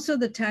most of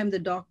the time the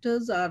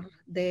doctors are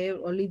there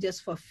only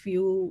just for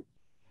few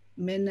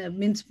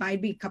means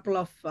might be a couple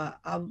of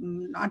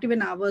not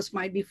even hours,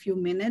 might be few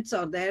minutes,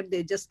 or there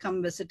they just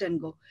come visit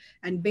and go.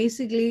 And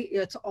basically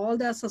it's all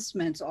the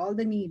assessments, all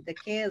the need, the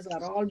cares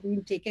are all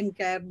being taken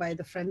care by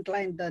the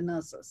frontline, the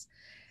nurses.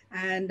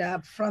 And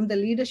from the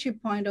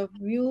leadership point of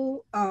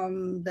view,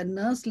 the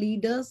nurse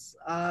leaders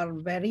are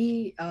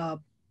very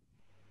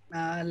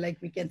like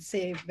we can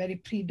say very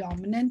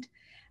predominant,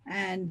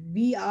 and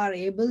we are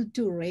able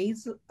to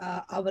raise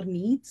our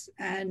needs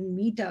and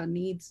meet our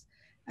needs.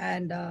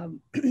 And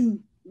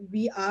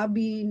we are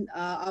being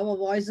our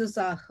voices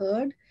are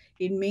heard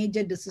in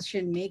major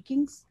decision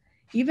makings,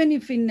 even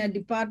if in a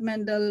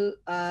departmental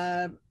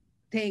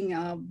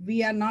thing,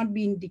 we are not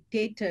being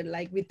dictated,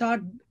 like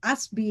without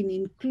us being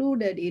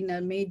included in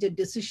a major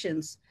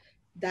decisions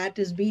that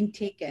is being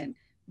taken,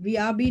 we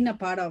are being a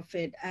part of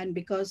it. And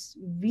because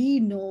we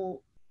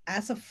know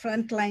as a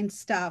frontline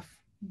staff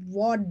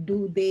what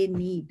do they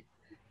need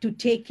to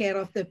take care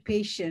of the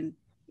patient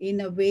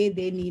in a way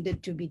they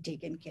needed to be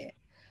taken care.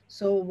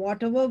 So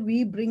whatever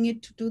we bring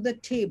it to the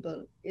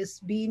table is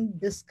being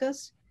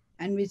discussed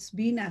and it's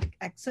been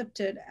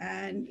accepted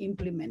and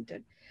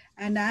implemented.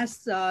 And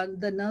as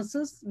the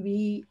nurses,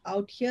 we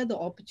out here, the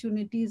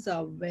opportunities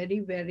are very,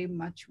 very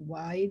much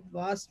wide,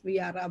 vast. We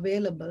are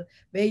available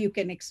where you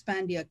can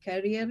expand your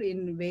career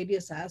in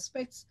various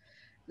aspects.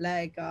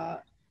 Like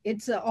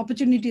it's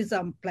opportunities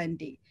are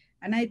plenty.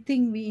 And I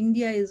think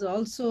India is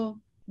also,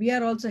 we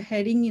are also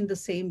heading in the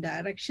same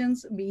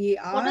directions. We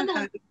are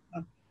having,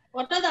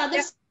 what are the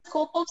other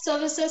scope of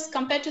services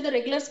compared to the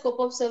regular scope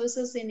of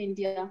services in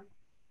India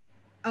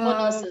for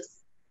nurses?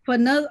 For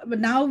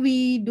now,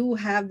 we do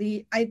have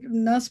the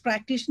nurse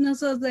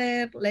practitioners are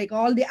there, like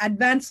all the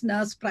advanced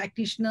nurse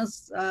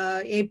practitioners,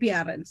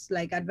 APRNs,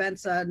 like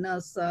advanced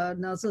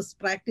nurses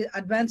practice,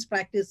 advanced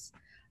practice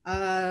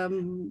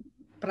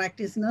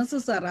practice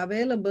nurses are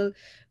available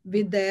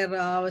with their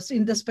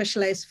in the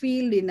specialized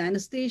field in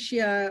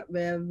anesthesia,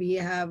 where we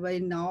have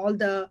in all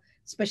the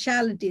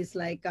specialties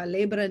like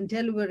labor and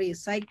delivery,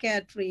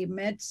 psychiatry,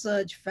 med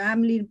surg,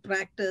 family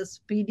practice,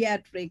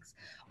 pediatrics,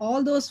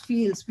 all those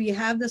fields, we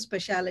have the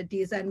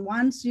specialties. And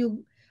once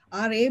you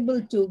are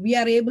able to, we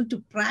are able to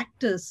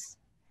practice,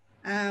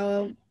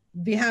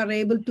 we are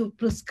able to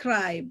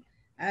prescribe,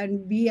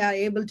 and we are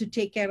able to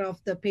take care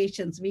of the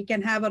patients. We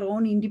can have our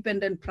own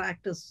independent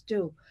practice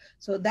too.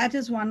 So that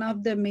is one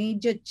of the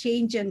major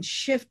change and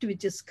shift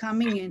which is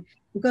coming in,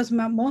 because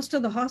most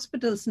of the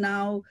hospitals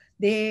now,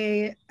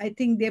 I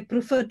think they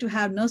prefer to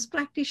have nurse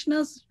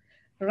practitioners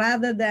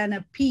rather than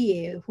a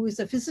PA who is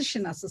a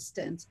physician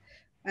assistant.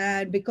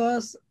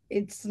 Because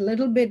it's a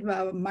little bit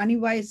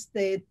money-wise,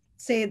 they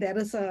say there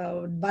is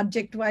a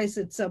budget-wise,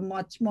 it's a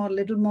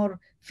little more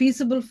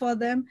feasible for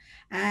them.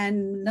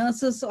 And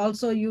nurses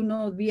also,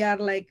 we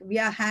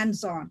are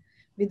hands-on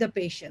with the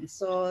patients.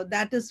 So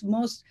that is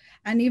most,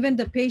 and even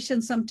the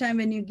patients, sometimes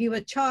when you give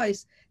a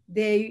choice,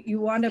 you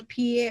want a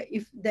PA,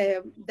 if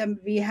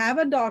we have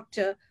a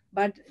doctor,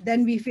 but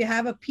then if you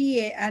have a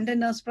PA and a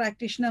nurse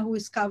practitioner who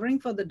is covering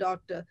for the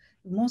doctor,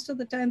 most of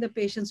the time the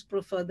patients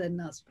prefer the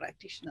nurse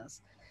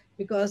practitioners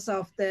because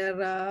of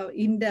their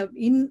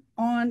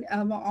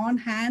on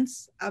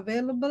hands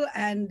available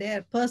and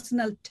their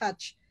personal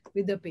touch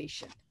with the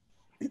patient.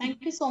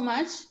 Thank you so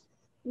much.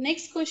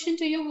 Next question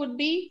to you would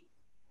be,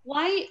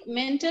 why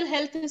mental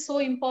health is so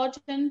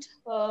important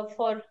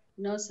for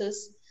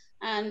nurses,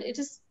 and it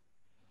is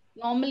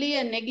normally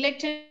a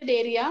neglected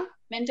area,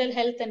 mental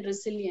health and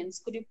resilience.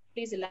 Could you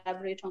please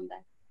elaborate on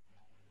that?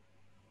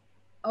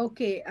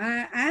 Okay,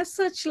 as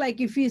such,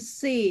 like if you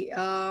say,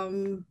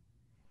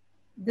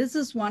 this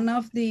is one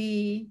of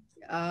the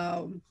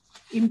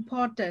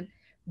important,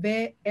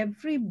 where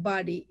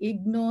everybody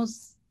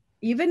ignores,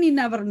 even in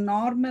our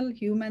normal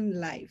human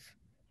life,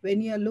 when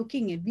you're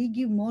looking at, we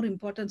give more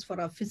importance for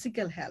our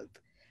physical health.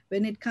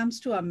 When it comes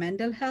to our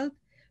mental health,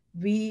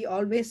 we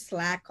always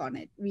slack on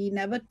it. We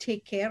never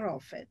take care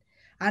of it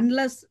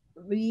unless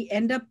we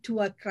end up to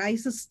a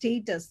crisis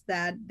status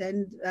that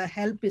then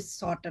help is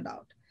sorted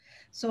out.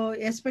 So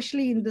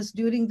especially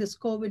during this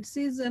COVID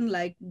season,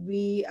 like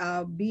we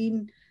have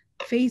been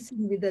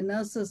facing with the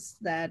nurses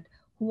that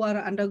who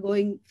are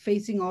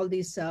facing all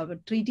these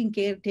taking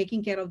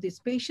care of these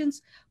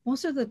patients,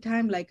 most of the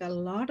time, like a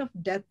lot of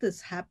death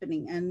is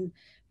happening, and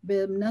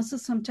the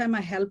nurses sometimes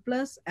are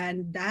helpless,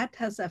 and that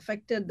has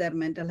affected their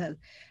mental health.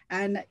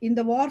 And in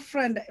the war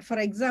front, for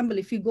example,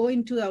 if you go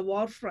into a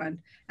war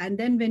front and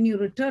then when you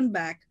return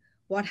back,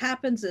 what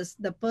happens is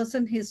the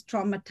person is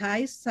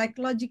traumatized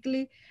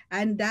psychologically,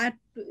 and that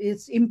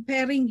is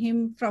impairing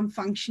him from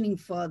functioning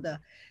further.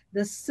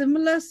 The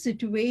similar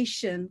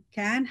situation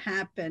can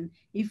happen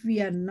if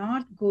we are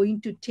not going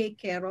to take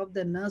care of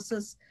the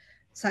nurses'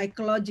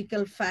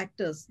 psychological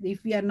factors.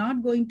 If we are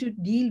not going to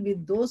deal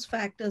with those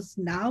factors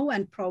now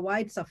and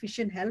provide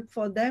sufficient help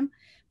for them,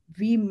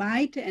 we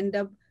might end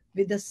up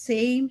with the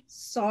same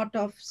sort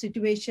of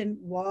situation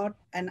what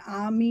an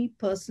army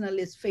personnel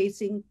is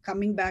facing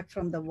coming back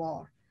from the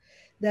war.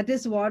 That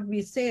is what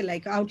we say.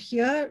 Like out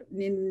here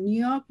in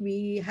New York,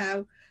 we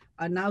have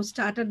now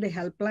started the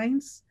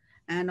helplines,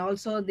 And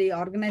also the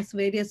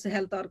various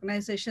health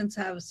organizations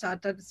have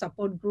started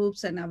support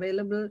groups and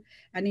available.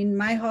 And in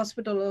my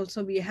hospital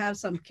also, we have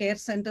some care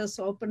centers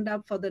opened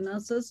up for the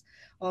nurses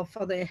or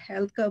for the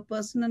healthcare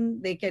personnel.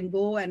 They can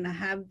go and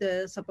have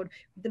the support,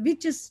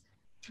 which is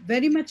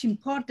very much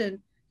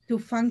important to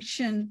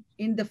function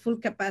in the full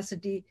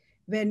capacity.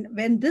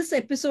 When this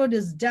episode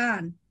is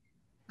done,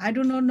 I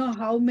do not know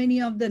how many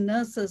of the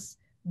nurses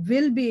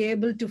will be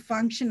able to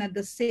function at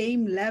the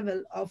same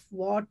level of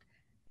what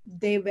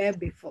they were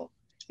before.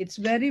 It's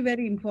very,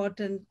 very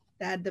important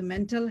that the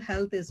mental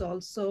health is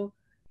also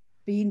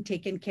being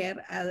taken care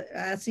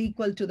as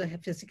equal to the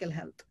physical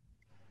health.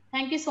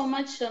 Thank you so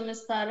much,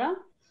 Ms. Tara,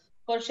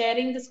 for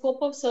sharing the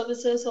scope of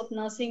services of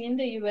nursing in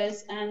the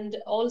US and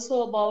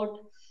also about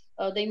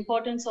the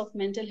importance of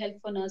mental health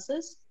for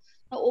nurses.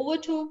 Now, over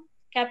to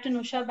Captain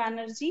Usha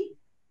Banerjee.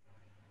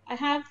 I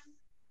have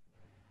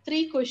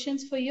 3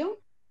 questions for you.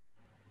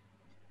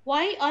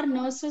 Why are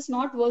nurses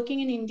not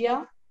working in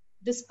India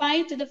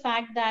despite the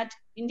fact that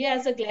India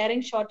has a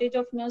glaring shortage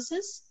of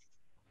nurses?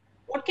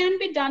 What can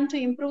be done to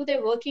improve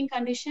their working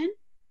condition?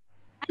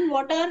 And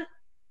what are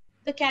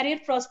the career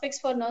prospects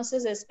for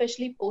nurses,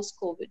 especially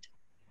post-COVID?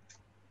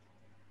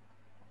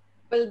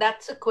 Well,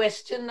 that's a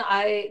question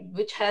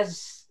which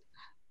has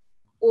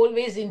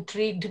always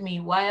intrigued me.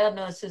 Why are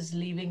nurses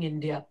leaving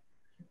India?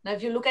 Now,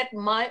 if you look at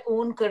my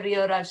own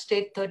career, I've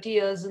stayed 30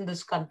 years in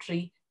this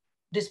country,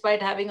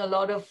 despite having a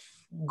lot of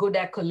good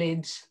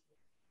accolades.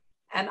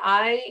 And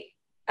I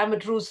am a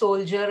true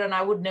soldier, and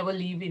I would never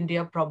leave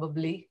India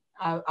probably.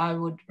 I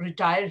would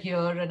retire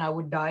here and I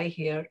would die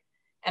here.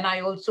 And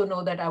I also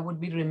know that I would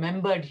be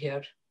remembered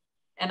here.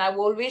 And I've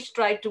always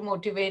tried to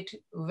motivate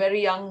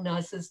very young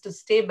nurses to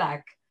stay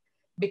back,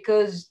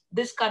 because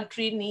this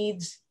country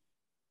needs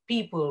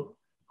people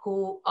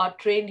who are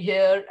trained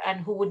here and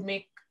who would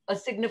make a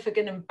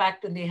significant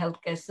impact in the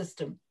healthcare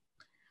system.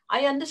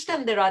 I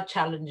understand there are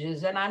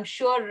challenges, and I'm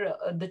sure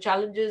the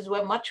challenges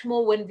were much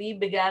more when we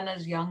began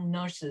as young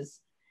nurses.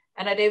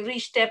 And at every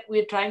step,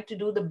 we're trying to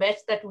do the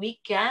best that we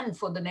can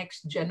for the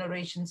next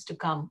generations to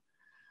come.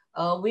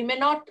 We may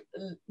not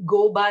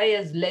go by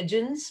as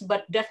legends,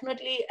 but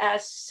definitely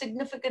as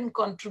significant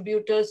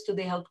contributors to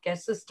the healthcare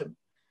system.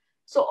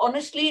 So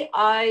honestly,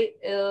 I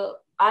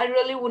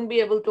really wouldn't be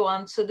able to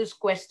answer this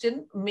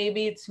question.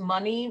 Maybe it's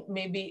money,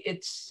 maybe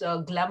it's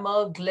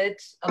glamour,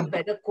 glitz, a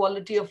better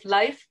quality of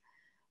life.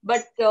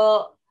 But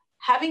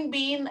having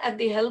been at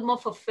the helm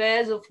of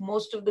affairs of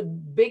most of the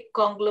big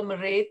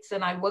conglomerates,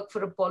 and I work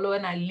for Apollo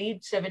and I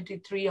lead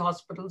 73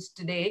 hospitals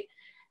today,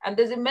 and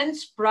there's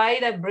immense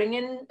pride I bring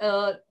in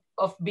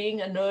of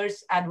being a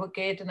nurse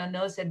advocate and a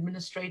nurse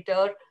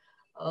administrator.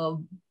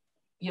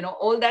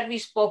 All that we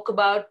spoke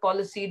about,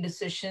 policy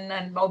decision,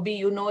 and Bobby,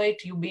 you know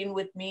it, you've been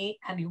with me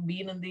and you've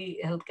been in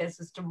the healthcare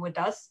system with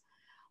us.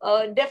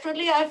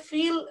 Definitely, I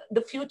feel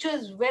the future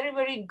is very,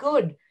 very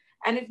good.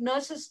 And if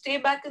nurses stay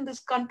back in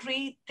this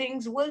country,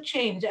 things will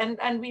change.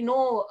 And we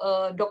know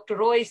Dr.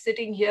 Roy is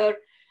sitting here.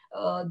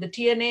 The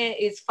TNA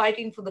is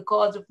fighting for the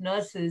cause of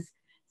nurses.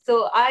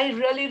 So I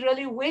really,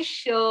 really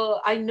wish,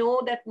 I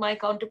know that my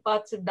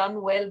counterparts have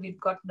done well. We've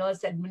got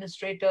nurse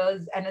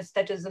administrators,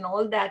 anesthetists, and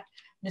all that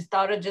Ms.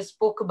 Tara just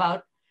spoke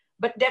about.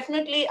 But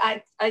definitely,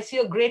 I see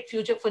a great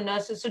future for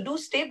nurses. So do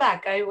stay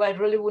back. I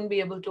really wouldn't be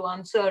able to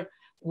answer,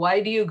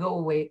 why do you go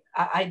away?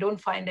 I don't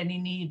find any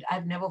need.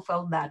 I've never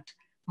felt that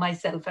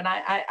myself. And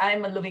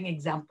I'm a living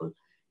example.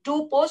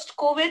 To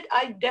post-COVID,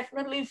 I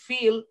definitely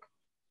feel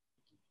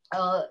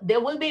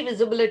there will be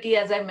visibility,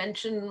 as I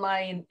mentioned in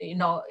my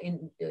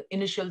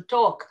initial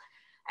talk.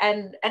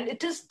 And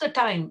it is the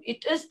time.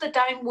 It is the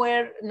time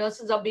where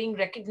nurses are being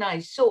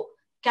recognized. So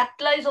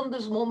capitalize on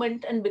this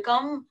moment and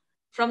become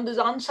from these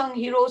unsung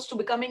heroes to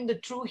becoming the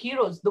true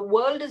heroes. The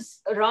world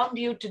is around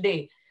you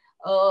today.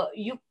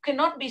 You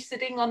cannot be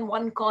sitting on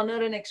one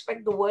corner and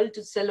expect the world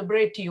to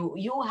celebrate you.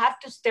 You have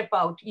to step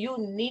out. You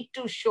need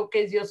to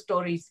showcase your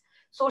stories.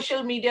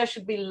 Social media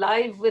should be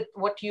live with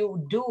what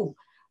you do.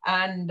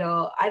 And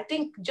I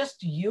think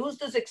just use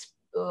this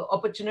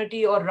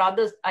opportunity, or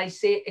rather I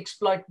say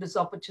exploit this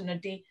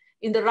opportunity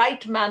in the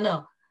right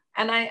manner.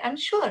 And I'm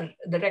sure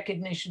the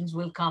recognitions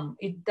will come.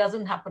 It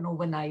doesn't happen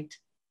overnight.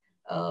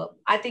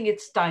 I think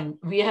it's time.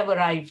 We have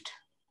arrived.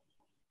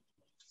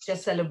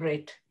 Just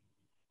celebrate.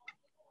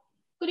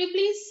 Could you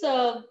please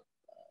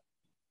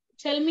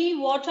tell me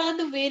what are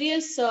the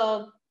various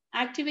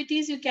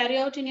activities you carry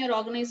out in your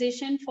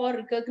organization for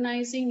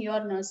recognizing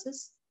your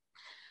nurses?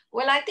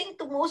 Well, I think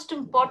the most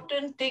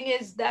important thing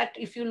is that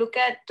if you look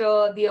at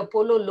the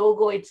Apollo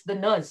logo, it's the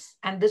nurse.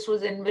 And this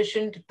was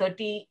envisioned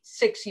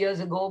 36 years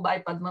ago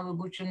by Padma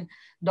Vibhushan,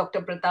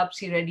 Dr. Pratap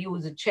C. Reddy, who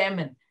was a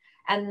chairman.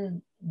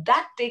 And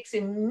that takes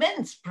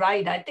immense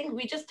pride. I think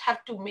we just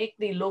have to make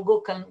the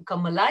logo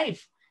come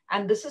alive.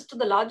 And this is to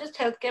the largest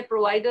healthcare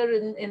provider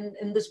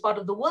in this part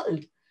of the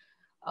world.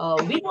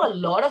 We know a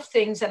lot of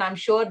things, and I'm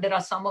sure there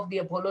are some of the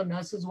Apollo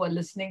nurses who are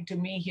listening to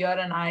me here,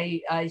 and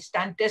I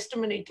stand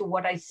testimony to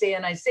what I say,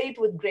 and I say it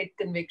with great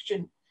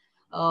conviction.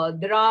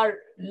 There are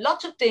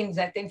lots of things.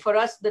 I think for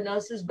us, the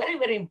nurse is very,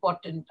 very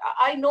important.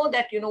 I know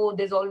that,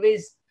 there's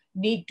always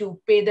need to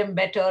pay them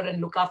better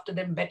and look after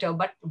them better,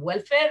 but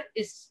welfare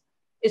is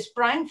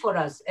prime for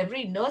us.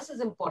 Every nurse is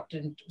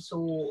important.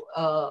 So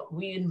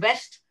we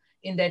invest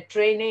in their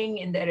training,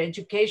 in their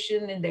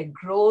education, in their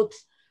growth,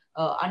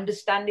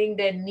 understanding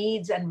their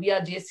needs. And we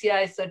are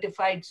JCI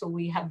certified, so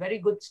we have very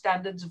good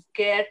standards of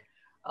care.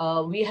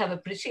 We have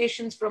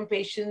appreciations from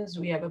patients.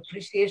 We have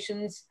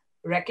appreciations,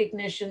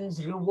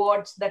 recognitions,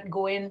 rewards that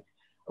go in.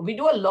 We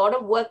do a lot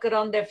of work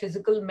around their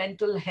physical,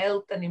 mental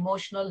health and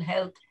emotional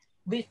health.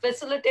 We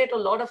facilitate a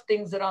lot of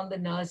things around the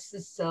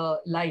nurse's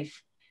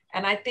life.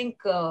 And I think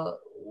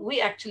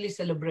we actually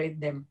celebrate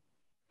them.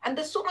 And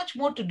there's so much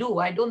more to do.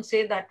 I don't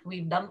say that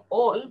we've done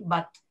all,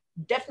 but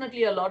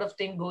definitely a lot of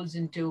thing goes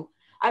into,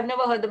 I've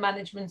never heard the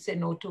management say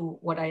no to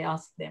what I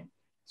ask them.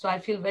 So I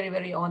feel very,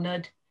 very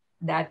honored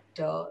that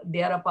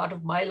they are a part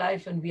of my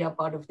life and we are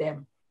part of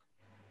them.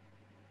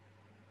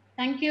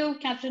 Thank you,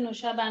 Captain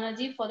Usha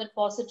Banerjee, for that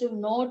positive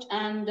note.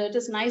 And it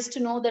is nice to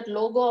know that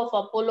logo of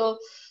Apollo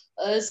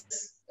is,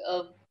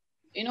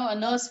 a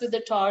nurse with a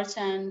torch,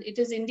 and it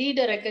is indeed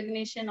a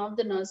recognition of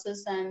the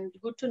nurses. And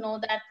good to know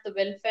that the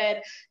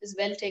welfare is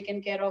well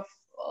taken care of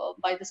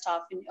by the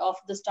staff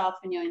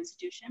in your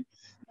institution.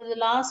 The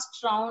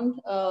last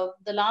round,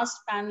 the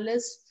last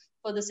panelist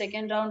for the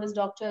second round is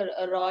Dr.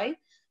 Roy.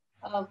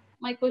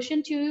 My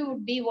question to you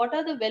would be: what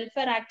are the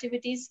welfare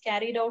activities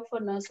carried out for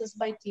nurses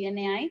by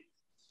TNAI?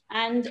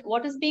 And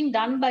what is being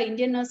done by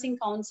Indian Nursing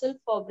Council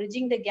for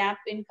bridging the gap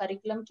in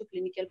curriculum to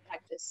clinical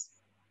practice?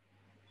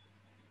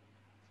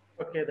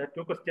 Okay, there are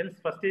two questions.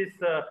 First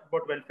is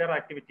about welfare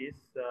activities.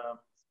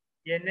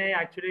 TNA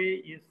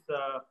actually is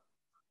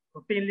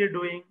routinely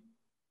doing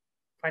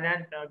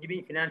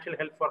giving financial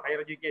help for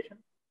higher education,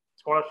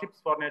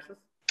 scholarships for nurses,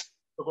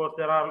 because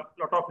there are a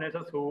lot of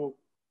nurses who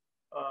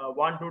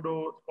want to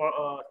do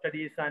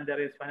studies and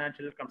there is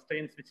financial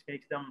constraints which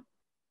makes them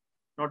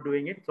not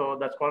doing it. So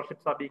the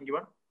scholarships are being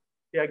given.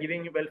 We are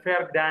giving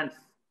welfare grants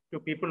to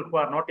people who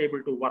are not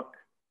able to work.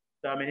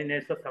 There are many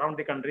nurses around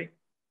the country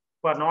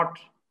who are not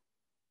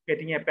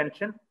getting a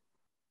pension,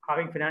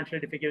 having financial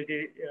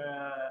difficulty,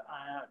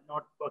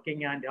 not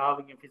working and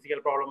having physical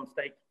problems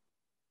like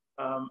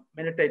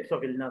many types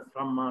of illness,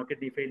 from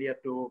kidney failure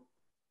to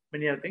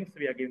many other things.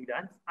 We are giving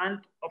grants. And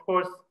of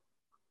course,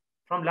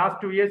 from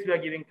last 2 years, we are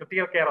giving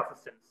critical care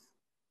assistance.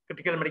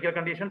 Critical medical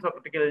conditions or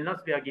critical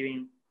illness, we are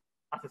giving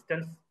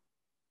assistance,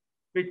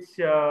 which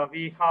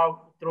we have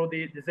through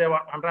this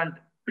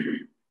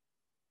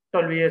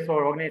 112 years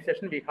old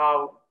organization. We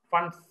have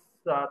funds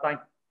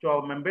thanks to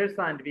our members,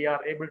 and we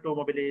are able to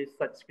mobilize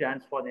such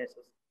grants for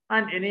nurses.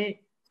 And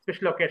any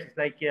special occasions,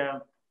 like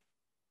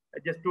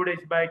just 2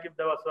 days back,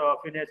 there was a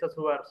few nurses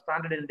who were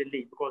stranded in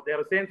Delhi because they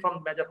resigned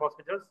from major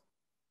hospitals.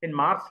 In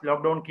March,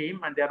 lockdown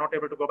came and they are not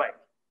able to go back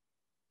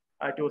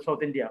to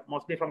South India,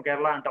 mostly from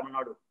Kerala and Tamil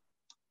Nadu.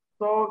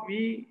 So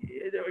we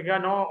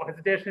have no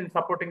hesitation in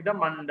supporting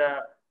them and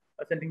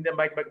sending them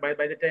back. By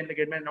the time the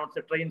government announced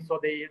the train, so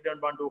they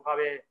don't want to have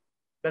a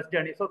bus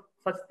journey. So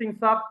such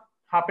things are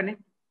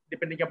happening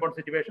depending upon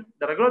situation.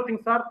 The regular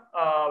things are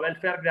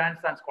welfare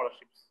grants and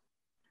scholarships.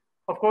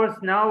 Of course,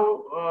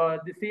 now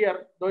this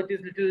year, though it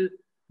is little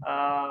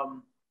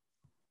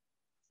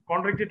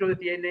contrary to the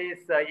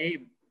TNA's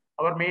aim,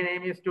 our main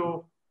aim is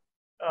to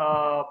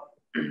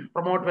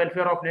promote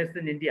welfare of nurses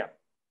in India.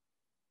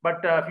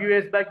 But a few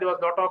years back, there was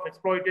a lot of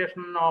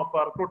exploitation of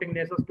recruiting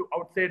nurses to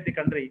outside the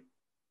country.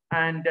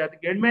 And the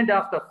government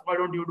asked us, why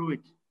don't you do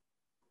it?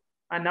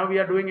 And now we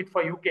are doing it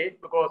for UK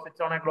because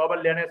it's on a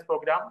global learners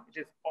program.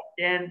 It is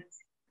earn,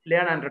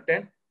 learn and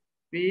return.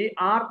 We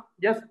are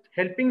just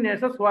helping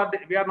nurses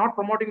we are not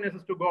promoting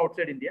nurses to go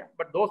outside India,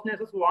 but those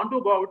nurses who want to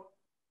go out,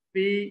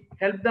 we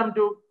help them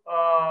to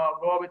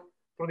go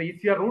through the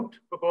easier route,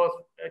 because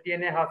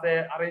TNA has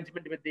an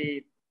arrangement with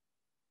the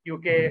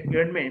UK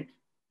government,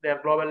 their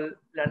global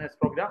learners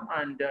program,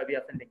 and we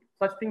are sending it.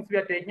 Such things we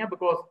are taking up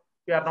because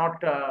we are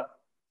not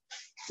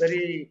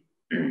very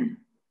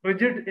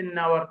rigid in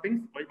our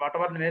things.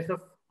 Whatever nurses,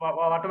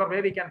 whatever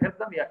way we can help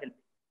them, we are helping.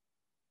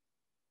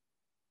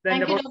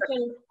 Then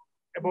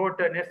about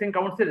Nursing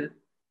Council,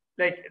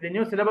 like the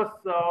new syllabus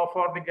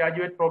for the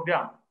graduate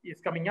program is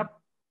coming up,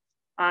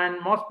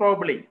 and most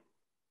probably,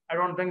 I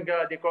don't think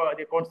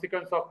the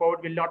consequence of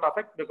COVID will not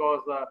affect,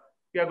 because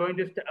we are going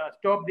to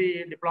stop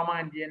the diploma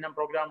and GNM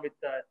program with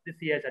this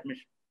year's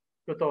admission.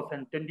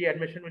 2020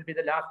 admission will be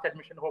the last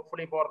admission,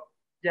 hopefully, for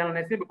general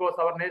nursing, because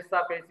our nurses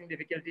are facing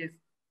difficulties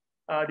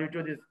due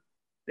to this.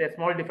 There's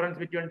small difference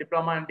between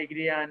diploma and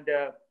degree and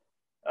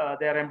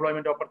their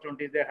employment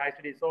opportunities, their high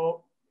studies.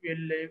 So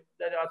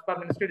as per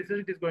ministry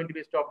decision, it is going to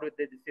be stopped with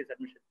this year's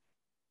admission.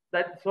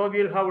 So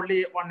we'll have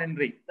only one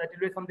entry. That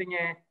will be something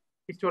a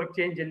historic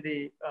change in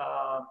the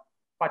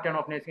pattern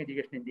of nursing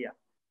education in India.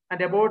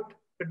 And about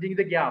bridging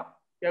the gap,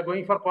 we are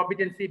going for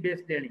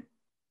competency-based learning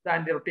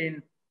than the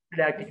routine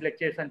didactic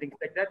lectures and things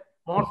like that.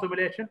 More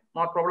simulation,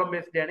 more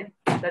problem-based learning.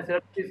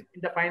 That is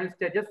in the final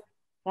stages.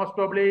 Most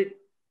probably,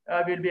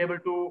 we'll be able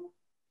to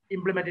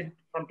implement it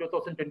from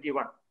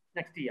 2021.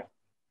 next year.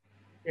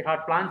 We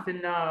had plans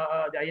in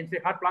the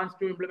INC had plans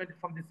to implement it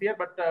from this year,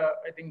 but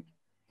I think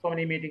so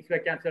many meetings were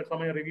cancelled, so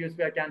many reviews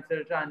were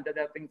cancelled, and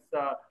there are things,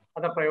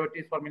 other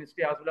priorities for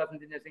ministry as well as in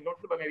the nursing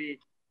council, but maybe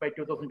by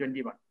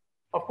 2021.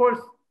 Of course,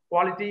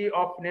 quality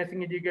of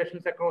nursing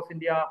educations across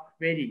India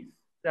varies.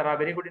 There are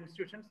very good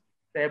institutions,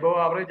 the above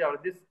average, or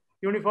this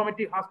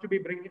uniformity has to be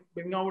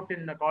bring out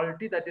in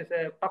quality. That is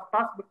a tough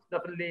task, but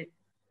definitely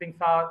things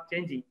are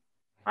changing.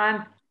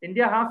 And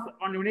India has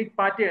one unique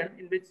pattern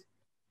in which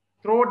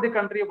throughout the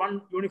country,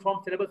 one uniform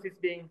syllabus is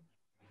being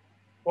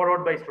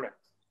followed by students.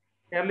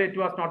 Earlier, it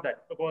was not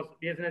that, because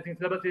BSc nursing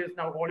syllabus is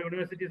now all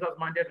universities are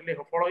mandatorily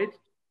follow it.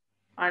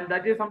 And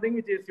that is something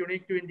which is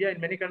unique to India. In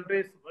many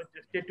countries,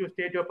 state to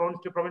state or province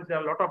to province, there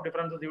are a lot of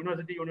differences.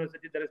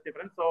 University, there is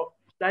difference. So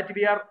that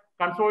we are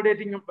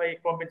consolidating by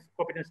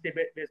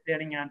competency-based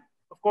learning. And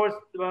of course,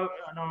 Tara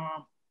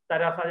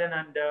Sajan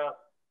and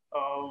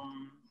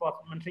was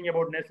mentioning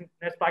about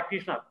nurse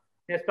practitioner.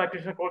 Nurse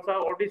practitioner course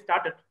are already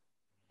started.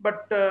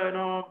 But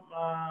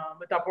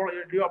with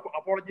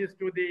apologies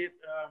to the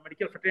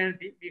medical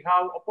fraternity, we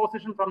have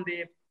opposition from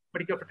the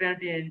medical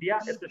fraternity in India,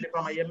 especially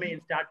from IMA,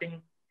 in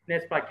starting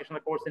nurse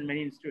practitioner course in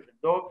many institutions.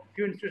 Though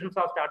few institutions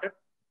have started,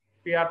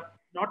 we are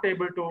not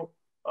able to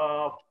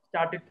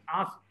start it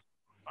as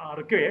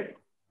required.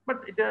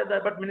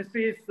 But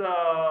ministry is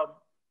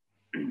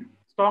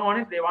strong on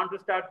it. They want to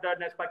start the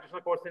nurse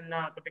practitioner course in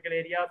critical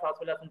areas as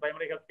well as in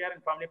primary healthcare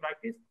and family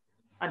practice,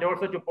 and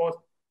also to post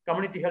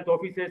community health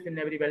officers in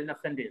every wellness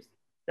centers.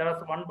 There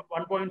are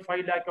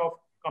 1.5 lakh of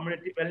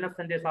community wellness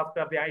centers as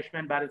per the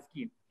Ayushman Bharat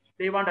scheme.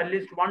 They want at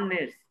least one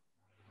nurse,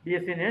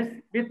 BSc nurse,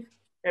 with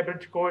a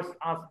bridge course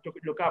as to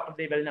look after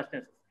the wellness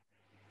nurses.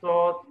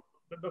 So,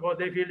 because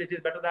they feel it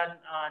is better than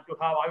to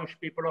have Ayush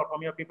people or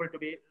Homeo people to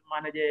be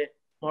manage a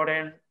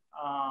modern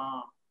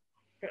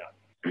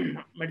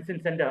medicine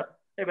center.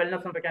 A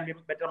wellness center can be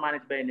better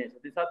managed by a nurse.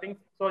 These are things.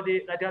 So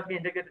that has been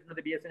integrated into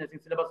the BSc nursing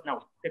syllabus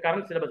now, the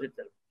current syllabus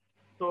itself.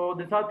 So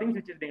these are things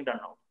which is being done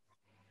now.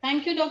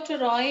 Thank you, Dr.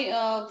 Roy,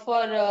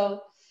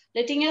 for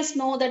letting us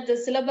know that the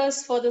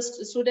syllabus for the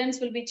students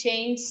will be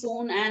changed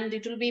soon, and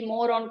it will be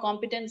more on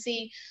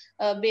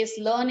competency-based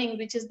learning,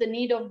 which is the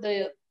need of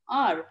the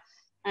hour.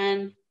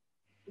 And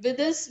with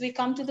this, we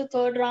come to the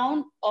third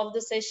round of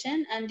the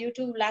session, and due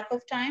to lack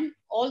of time,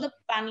 all the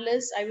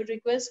panelists, I would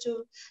request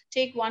to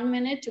take 1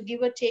 minute to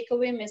give a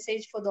takeaway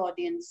message for the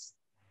audience.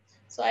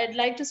 So I'd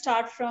like to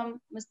start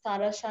from Ms.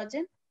 Tara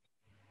Shajan.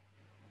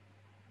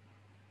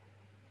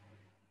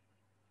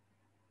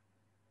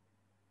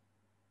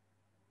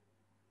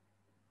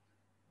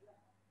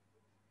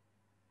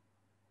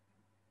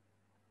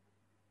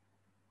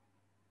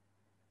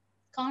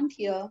 Can't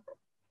hear.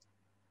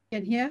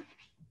 Can hear?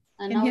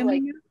 And Can now hear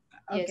me?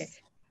 Okay. Yes.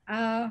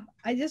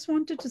 I just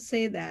wanted to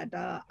say that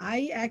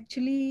I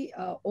actually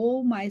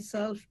owe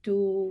myself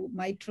to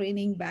my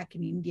training back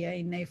in India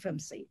in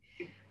FMC.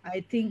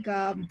 I think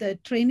the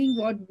training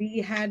what we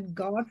had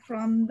got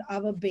from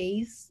our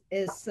base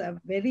is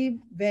very,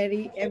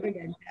 very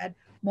evident. And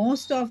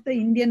most of the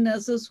Indian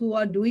nurses who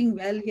are doing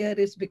well here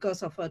is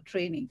because of our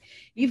training.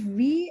 If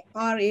we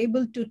are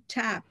able to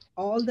tap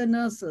all the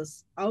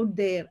nurses out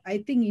there, I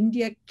think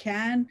India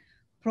can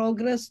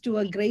progress to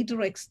a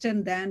greater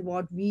extent than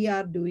what we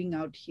are doing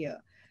out here.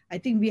 I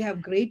think we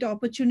have great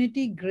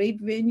opportunity,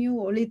 great venue.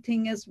 Only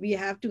thing is we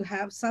have to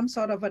have some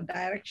sort of a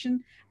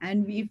direction.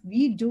 And if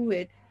we do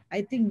it,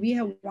 I think we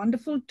have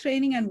wonderful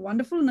training and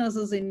wonderful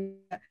nurses in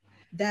India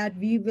that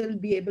we will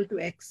be able to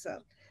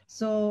excel.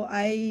 So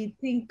I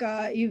think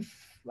if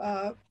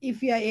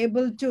we are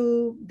able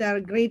to, there are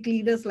great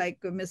leaders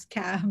like Ms.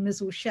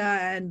 Usha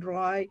and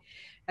Roy,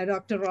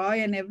 Dr.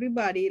 Roy and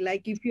everybody,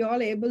 like if you're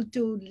all able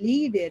to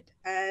lead it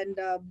and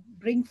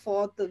bring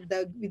forth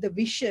the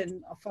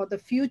vision for the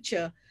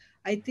future,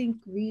 I think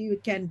we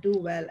can do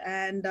well.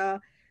 And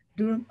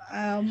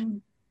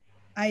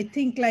I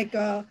think like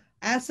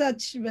as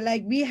such,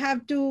 like we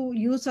have to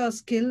use our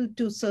skill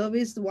to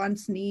service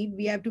one's need.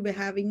 We have to be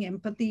having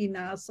empathy in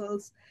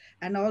ourselves.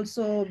 And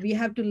also we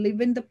have to live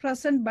in the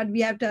present, but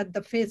we have to at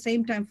the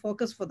same time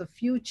focus for the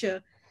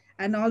future.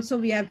 And also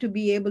we have to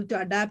be able to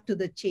adapt to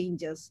the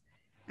changes.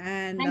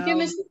 And thank you,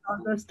 Ms.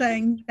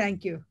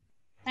 Thank you.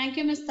 Thank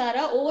you, Ms.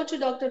 Tara. Over to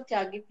Dr.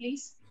 Tyagi,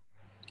 please.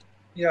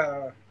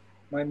 Yeah,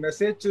 my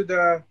message to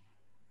the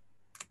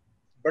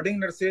budding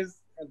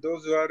nurses and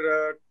those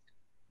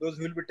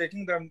who will be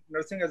taking the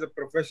nursing as a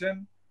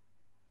profession,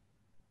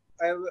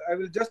 I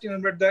will just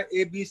enumerate the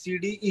A, B, C,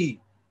 D, E.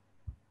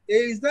 A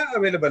is the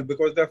available,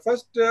 because the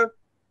first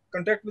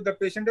contact with the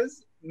patient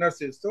is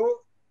nurses.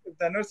 So if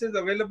the nurse is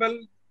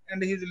available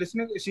and he is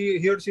listening,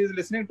 he or she is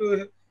listening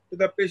to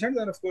the patient,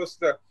 then of course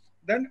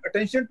then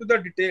attention to the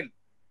detail.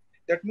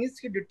 That means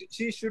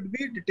she should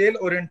be detail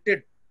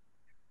oriented.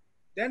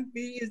 Then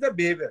B is the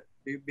behavior.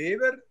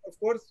 Behavior, of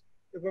course,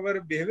 if our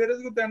behavior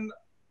is good, then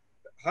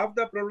half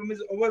the problem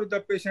is over with the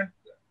patient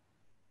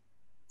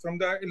from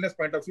the illness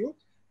point of view.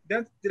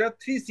 Then there are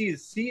 3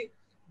 C's.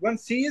 One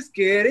C is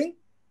caring,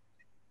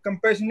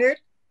 compassionate,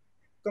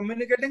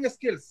 communicating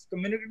skills.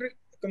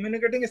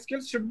 communicating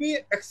skills should be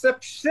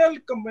exceptional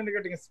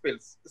communicating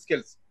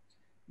skills.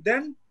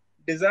 Then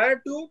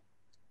desire to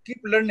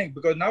keep learning,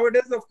 because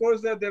nowadays, of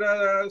course, there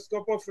are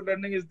scope of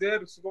learning is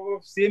there, scope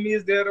of CME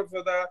is there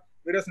for the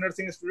various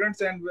nursing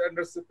students and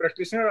nurse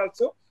practitioner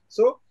also.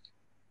 So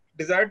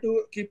desire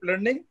to keep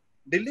learning,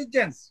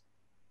 diligence,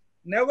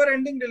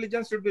 never-ending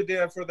diligence should be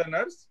there for the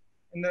nurse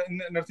in the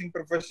nursing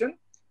profession.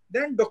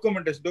 Then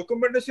documentation.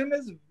 Documentation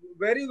is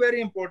very, very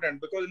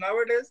important, because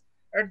nowadays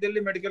at Delhi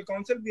Medical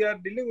Council, we are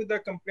dealing with the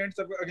complaints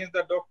against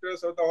the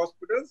doctors or the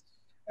hospitals,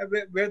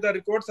 where the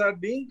records are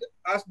being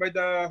asked by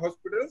the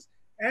hospitals,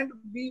 and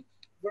we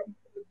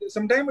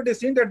sometimes it is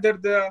seen that there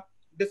is a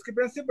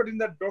discrepancy between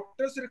the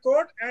doctor's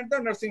record and the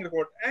nursing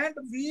record, and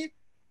we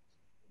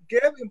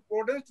gave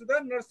importance to the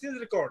nurse's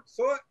record.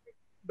 So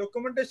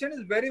documentation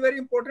is very, very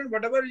important.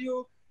 Whatever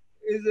you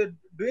is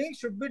doing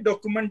should be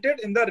documented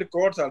in the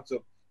records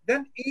also.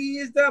 Then E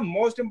is the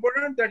most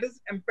important, that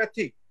is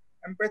empathy.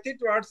 Empathy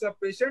towards the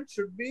patient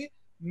should be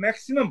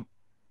maximum.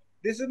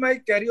 This is my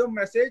carry-on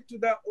message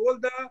to all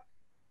the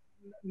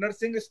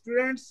nursing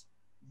students,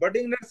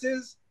 budding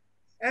nurses,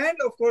 and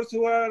of course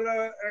who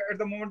are at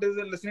the moment is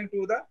listening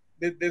to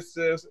this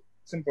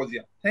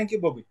symposium. Thank you,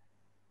 Bobby.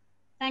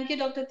 Thank you,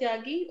 Dr.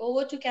 Tyagi.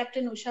 Over to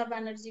Captain Usha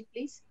Banerjee,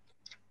 please.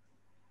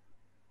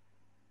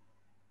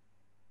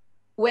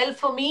 Well,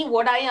 for me,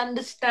 what I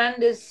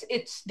understand is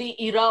it's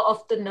the era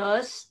of the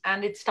nurse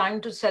and it's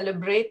time to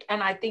celebrate.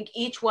 And I think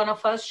each one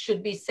of us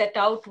should be set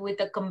out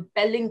with a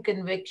compelling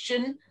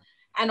conviction,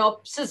 an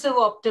obsessive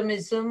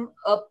optimism,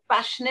 a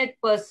passionate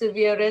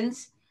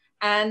perseverance,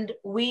 and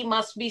we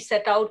must be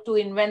set out to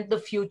invent the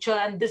future.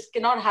 And this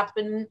cannot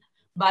happen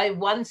by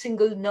one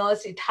single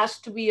nurse. It has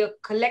to be a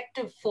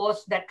collective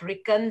force that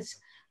reckons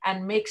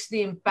and makes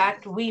the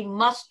impact. We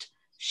must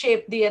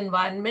shape the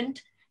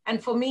environment.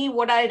 And for me,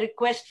 what I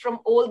request from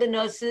all the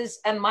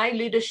nurses and my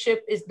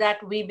leadership is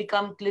that we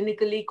become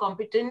clinically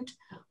competent,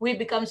 we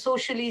become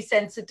socially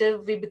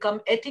sensitive, we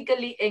become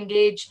ethically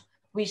engaged,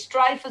 we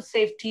strive for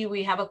safety,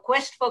 we have a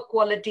quest for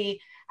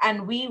quality,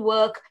 and we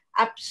work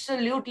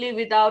absolutely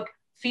without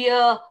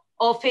fear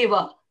or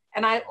favor.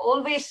 And I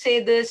always say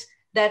this,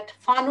 that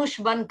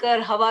फानुश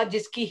बनकर हवा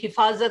जिसकी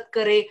हिफाजत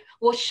करे,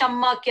 वो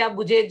शम्मा क्या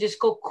बुझे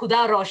जिसको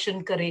खुदा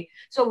रोशन करे.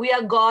 So we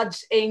are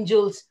God's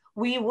angels.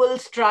 We will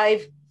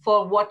strive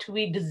for what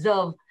we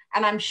deserve,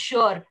 and I'm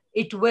sure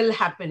it will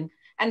happen.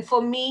 And for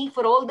me,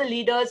 for all the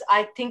leaders,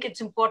 I think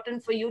it's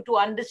important for you to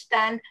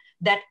understand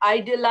that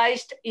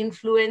idealized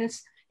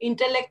influence,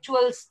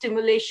 intellectual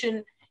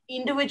stimulation,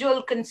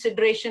 individual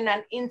consideration,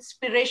 and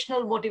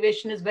inspirational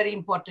motivation is very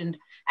important.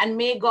 And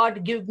may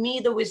God give me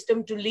the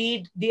wisdom to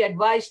lead, the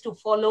advice to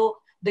follow,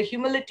 the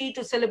humility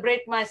to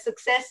celebrate my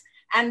success,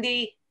 and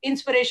the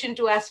inspiration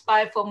to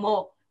aspire for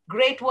more.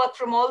 Great work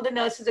from all the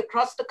nurses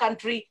across the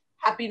country.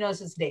 Happy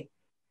Nurses Day.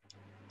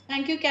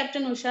 Thank you,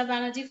 Captain Usha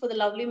Banerjee, for the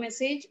lovely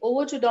message.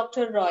 Over to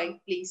Dr. Roy,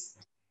 please.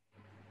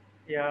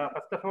 Yeah,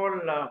 first of all,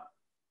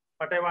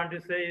 what I want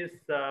to say is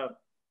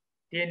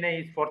TNA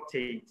is for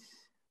change.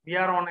 We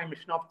are on a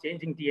mission of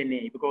changing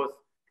TNA because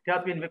it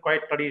has been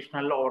quite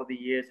traditional over the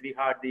years. We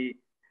had the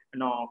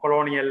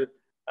colonial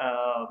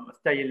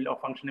style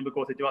of functioning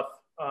because it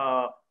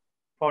was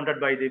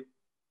founded by the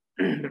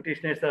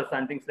British nurses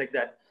and things like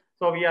that.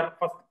 So we are,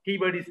 first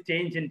keyword is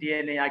change in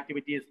TNA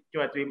activities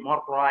to be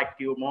more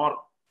proactive, more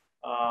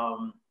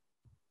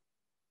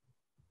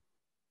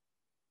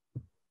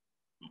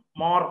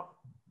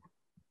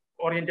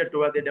oriented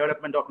toward the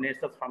development of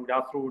nurses from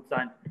grassroots,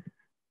 and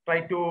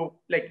try to,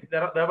 like,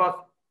 there was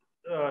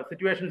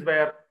situations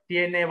where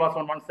TNA was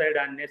on one side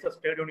and nurses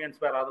trade unions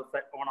were on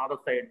other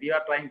side. We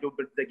are trying to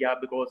bridge the gap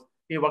because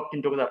we worked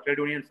together. Trade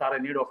unions are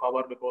in need of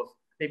our, because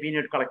we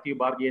need collective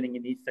bargaining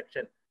in each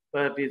section,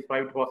 whether it is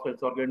private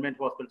hospitals or government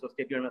hospitals or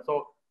state government.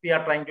 So we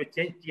are trying to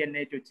change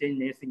TNA to change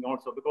nursing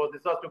also, because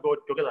this has to go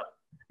together.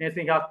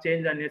 Nursing has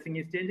changed and nursing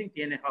is changing,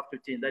 TNA has to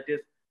change. That is,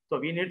 so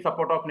we need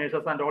support of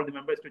nurses and all the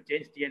members to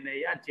change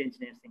TNA and change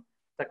nursing.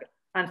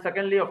 And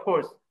secondly, of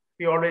course,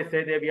 we always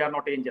say that we are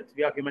not angels.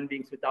 We are human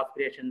beings with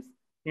aspirations,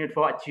 need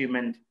for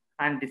achievement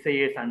and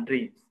desires and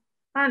dreams.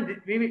 And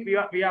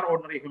we are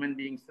ordinary human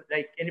beings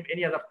like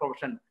any other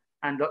profession.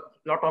 And a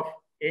lot of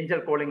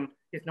angel calling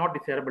is not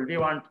desirable. We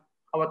want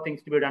our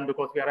things to be done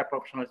because we are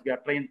professionals, we are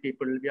trained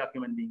people, we are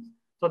human beings.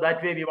 So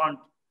that way we want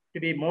to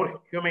be more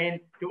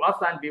humane to us,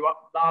 and we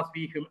are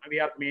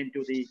humane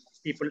to the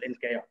people in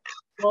care.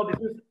 So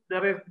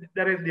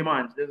there is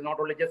demands. There's not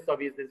only just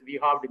services, we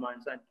have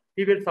demands, and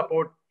we will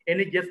support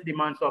any just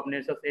demands of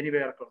nurses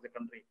anywhere across the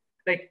country.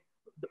 Like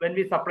when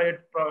we supplied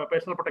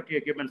personal protective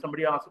equipment,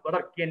 somebody asked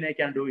whether TNA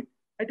can do it.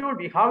 I told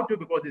we have to,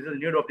 because this is the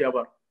need of the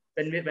hour.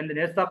 When the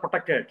nurses are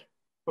protected,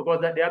 because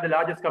they are the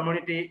largest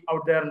community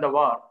out there in the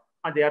war,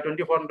 and they are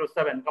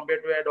 24/7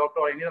 compared to a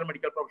doctor or any other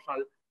medical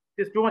professional.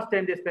 It is too much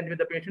time they spend with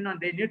the patient, and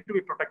they need to be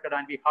protected,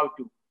 and we have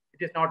to.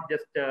 It is not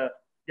just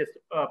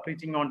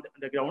preaching on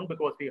the ground,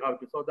 because we have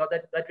to. So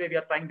that way we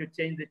are trying to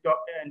change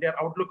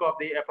their outlook of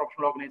the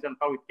professional organization,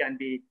 how it can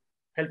be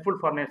helpful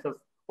for nurses,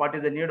 what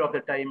is the need of the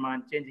time,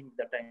 and changing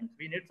the times.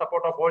 We need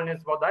support of all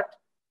nurses for that.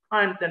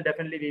 and then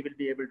definitely we will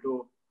be able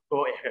to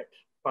go ahead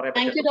for a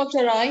Thank you,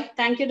 Dr. Roy.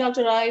 Thank you,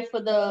 Dr. Roy,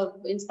 for the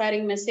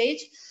inspiring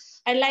message.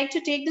 I'd like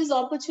to take this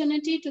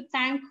opportunity to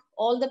thank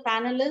all the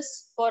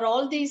panelists for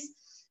all these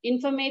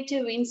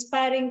informative,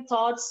 inspiring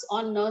thoughts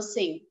on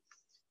nursing.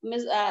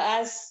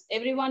 As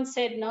everyone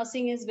said,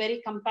 nursing is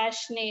very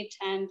compassionate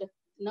and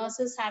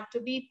nurses have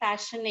to be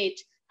passionate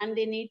and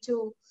they need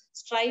to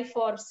strive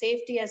for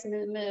safety, as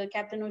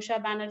Captain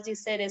Usha Banerjee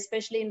said,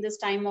 especially in this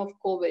time of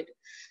COVID.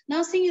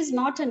 Nursing is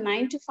not a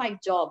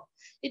 9-to-5 job.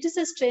 It is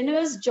a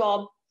strenuous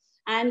job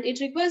and it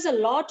requires a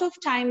lot of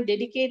time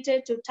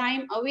dedicated to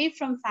time away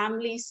from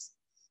families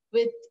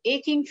with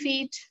aching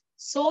feet,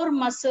 sore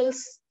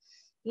muscles,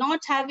 not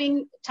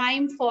having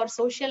time for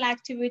social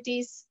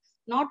activities,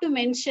 not to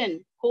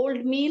mention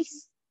cold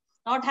meals,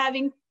 not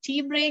having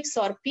tea breaks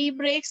or pee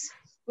breaks.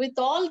 With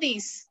all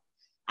these,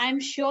 I'm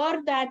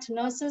sure that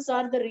nurses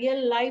are the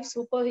real life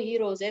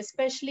superheroes,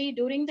 especially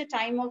during the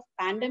time of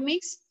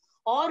pandemics,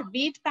 or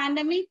be it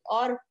pandemic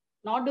or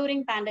not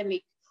during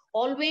pandemic.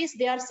 Always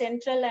they are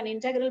central and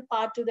integral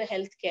part to the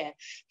healthcare.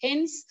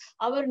 Hence,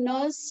 our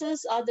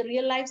nurses are the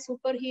real life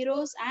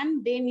superheroes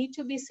and they need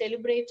to be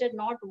celebrated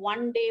not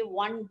one day,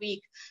 1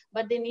 week,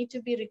 but they need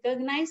to be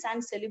recognized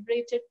and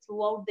celebrated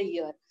throughout the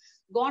year.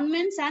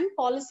 Governments and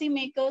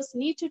policymakers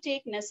need to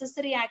take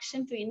necessary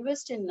action to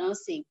invest in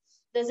nursing.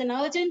 There's an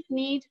urgent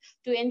need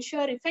to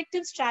ensure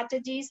effective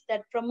strategies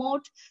that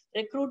promote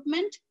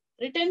recruitment,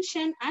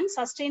 retention, and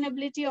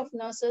sustainability of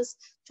nurses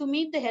to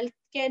meet the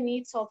healthcare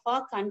needs of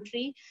our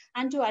country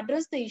and to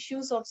address the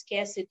issues of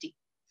scarcity.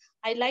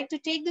 I'd like to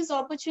take this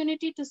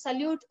opportunity to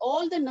salute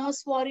all the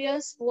nurse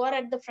warriors who are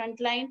at the front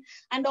line.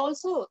 And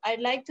also,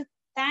 I'd like to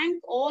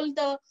thank all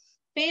the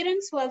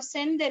parents who have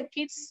sent their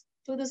kids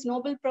to this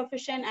noble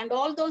profession and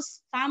all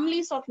those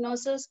families of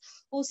nurses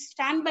who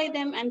stand by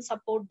them and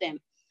support them.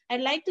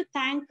 I'd like to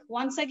thank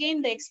once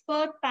again the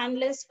expert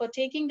panelists for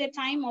taking the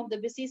time of their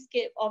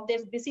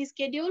busy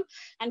schedule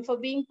and for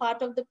being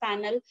part of the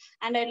panel.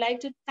 And I'd like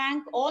to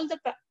thank all the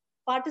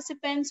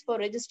participants for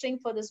registering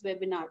for this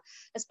webinar.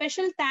 A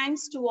special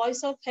thanks to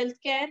Voice of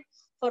Healthcare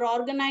for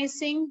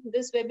organizing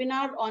this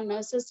webinar on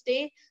Nurses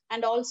Day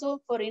and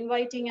also for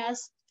inviting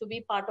us to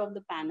be part of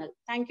the panel.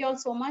 Thank you all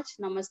so much.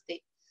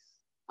 Namaste.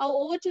 Now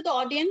over to the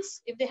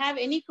audience. If they have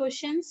any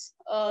questions,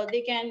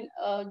 they can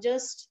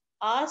just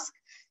ask.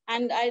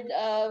 And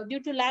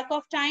due to lack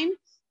of time,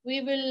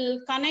 we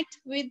will connect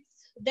with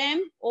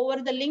them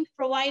over the link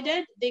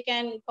provided. They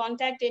can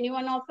contact any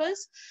one of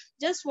us.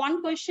 Just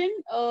one question,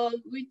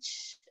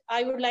 which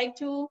I would like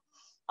to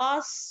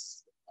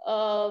ask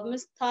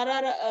Ms.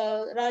 Thara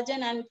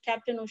Rajan and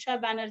Captain Usha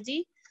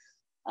Banerjee.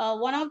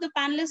 One of the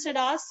panelists had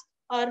asked,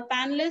 our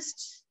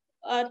panelists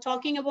are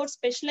talking about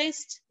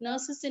specialized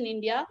nurses in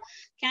India.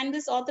 Can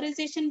this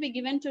authorization be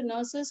given to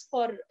nurses,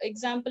 for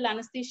example,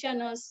 anesthesia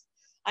nurse,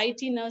 IT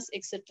nurse,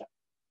 etc.?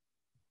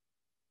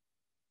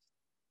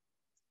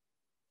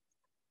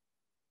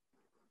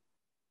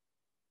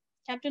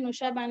 Captain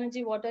Usha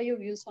Banerjee, what are your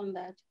views on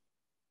that?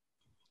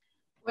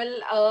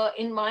 Well,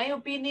 in my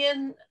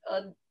opinion,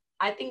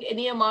 I think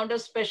any amount of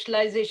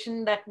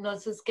specialization that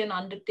nurses can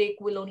undertake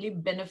will only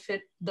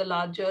benefit the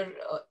larger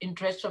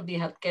interest of the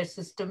healthcare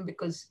system,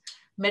 because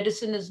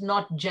medicine is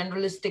not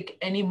generalistic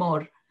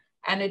anymore.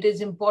 And it is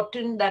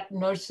important that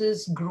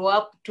nurses grow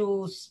up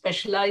to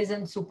specialize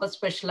and super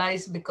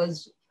specialize,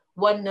 because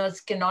one nurse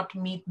cannot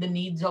meet the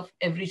needs of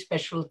every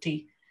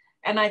specialty.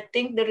 And I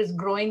think there is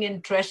growing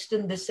interest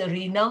in this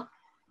arena.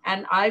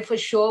 And I for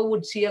sure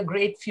would see a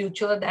great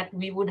future that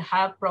we would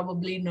have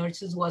probably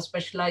nurses who are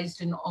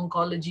specialized in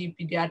oncology,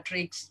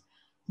 pediatrics,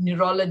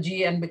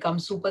 neurology, and become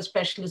super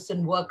specialists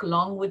and work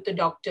along with the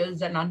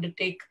doctors and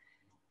undertake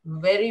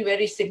very,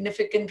 very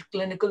significant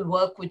clinical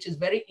work, which is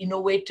very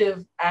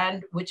innovative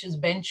and which is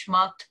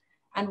benchmarked.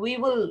 And we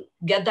will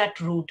get that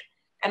route.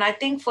 And I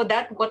think for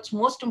that, what's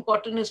most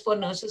important is for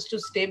nurses to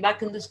stay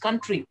back in this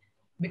country,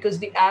 because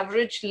the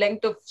average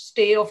length of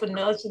stay of a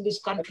nurse in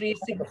this country is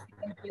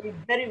significantly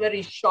very,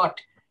 very short,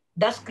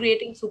 thus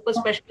creating super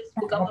specialists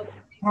become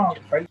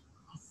a...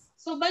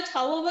 So, but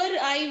however,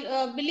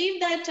 I believe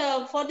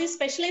that for these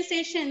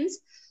specializations,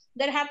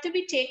 there have to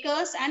be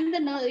takers, and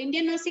the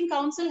Indian Nursing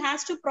Council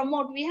has to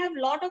promote. We have a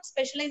lot of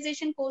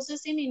specialization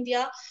courses in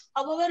India.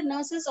 However,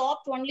 nurses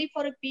opt only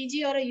for a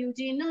PG or a UG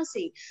in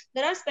nursing.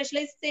 There are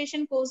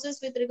specialization courses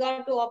with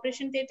regard to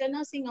operation theatre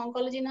nursing,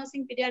 oncology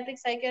nursing, pediatric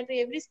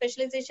psychiatry. Every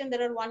specialization,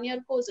 there are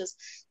one-year courses.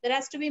 There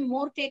has to be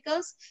more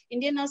takers.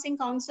 Indian Nursing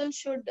Council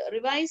should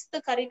revise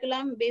the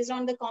curriculum based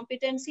on the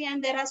competency,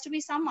 and there has to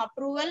be some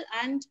approval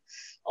and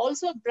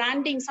also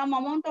branding, some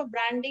amount of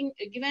branding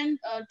given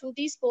to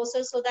these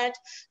courses, so that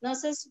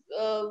nurses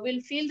will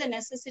feel the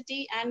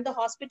necessity, and the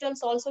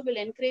hospitals also will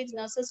encourage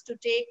nurses to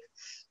take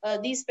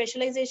these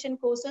specialization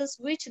courses,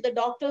 which the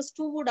doctors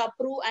too would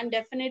approve, and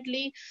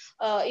definitely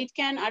it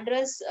can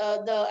address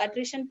the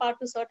attrition part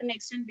to a certain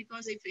extent,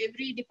 because if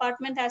every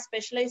department has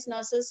specialized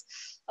nurses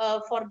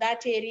for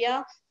that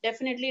area,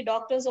 definitely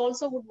doctors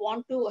also would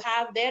want to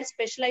have their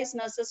specialized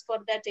nurses for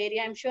that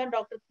area. I'm sure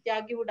Dr.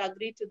 Tyagi would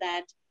agree to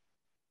that.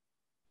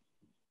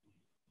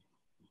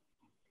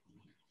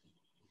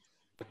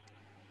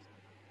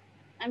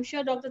 I'm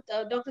sure Dr.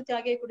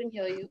 Tyagi couldn't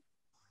hear you.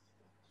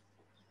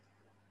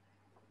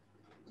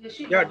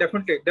 Yeah,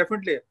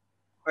 definitely.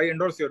 I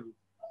endorse your view.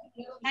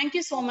 Thank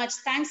you so much.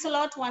 Thanks a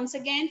lot once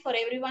again for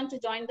everyone to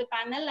join the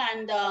panel,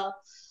 and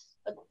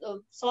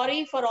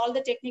sorry for all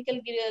the technical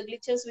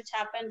glitches which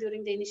happened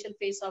during the initial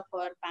phase of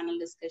our panel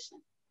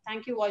discussion.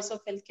 Thank you, Voice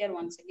of Healthcare,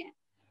 once again.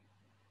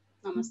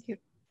 Namaste.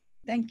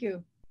 Thank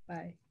you.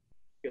 Bye.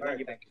 Thank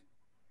you. Thank you.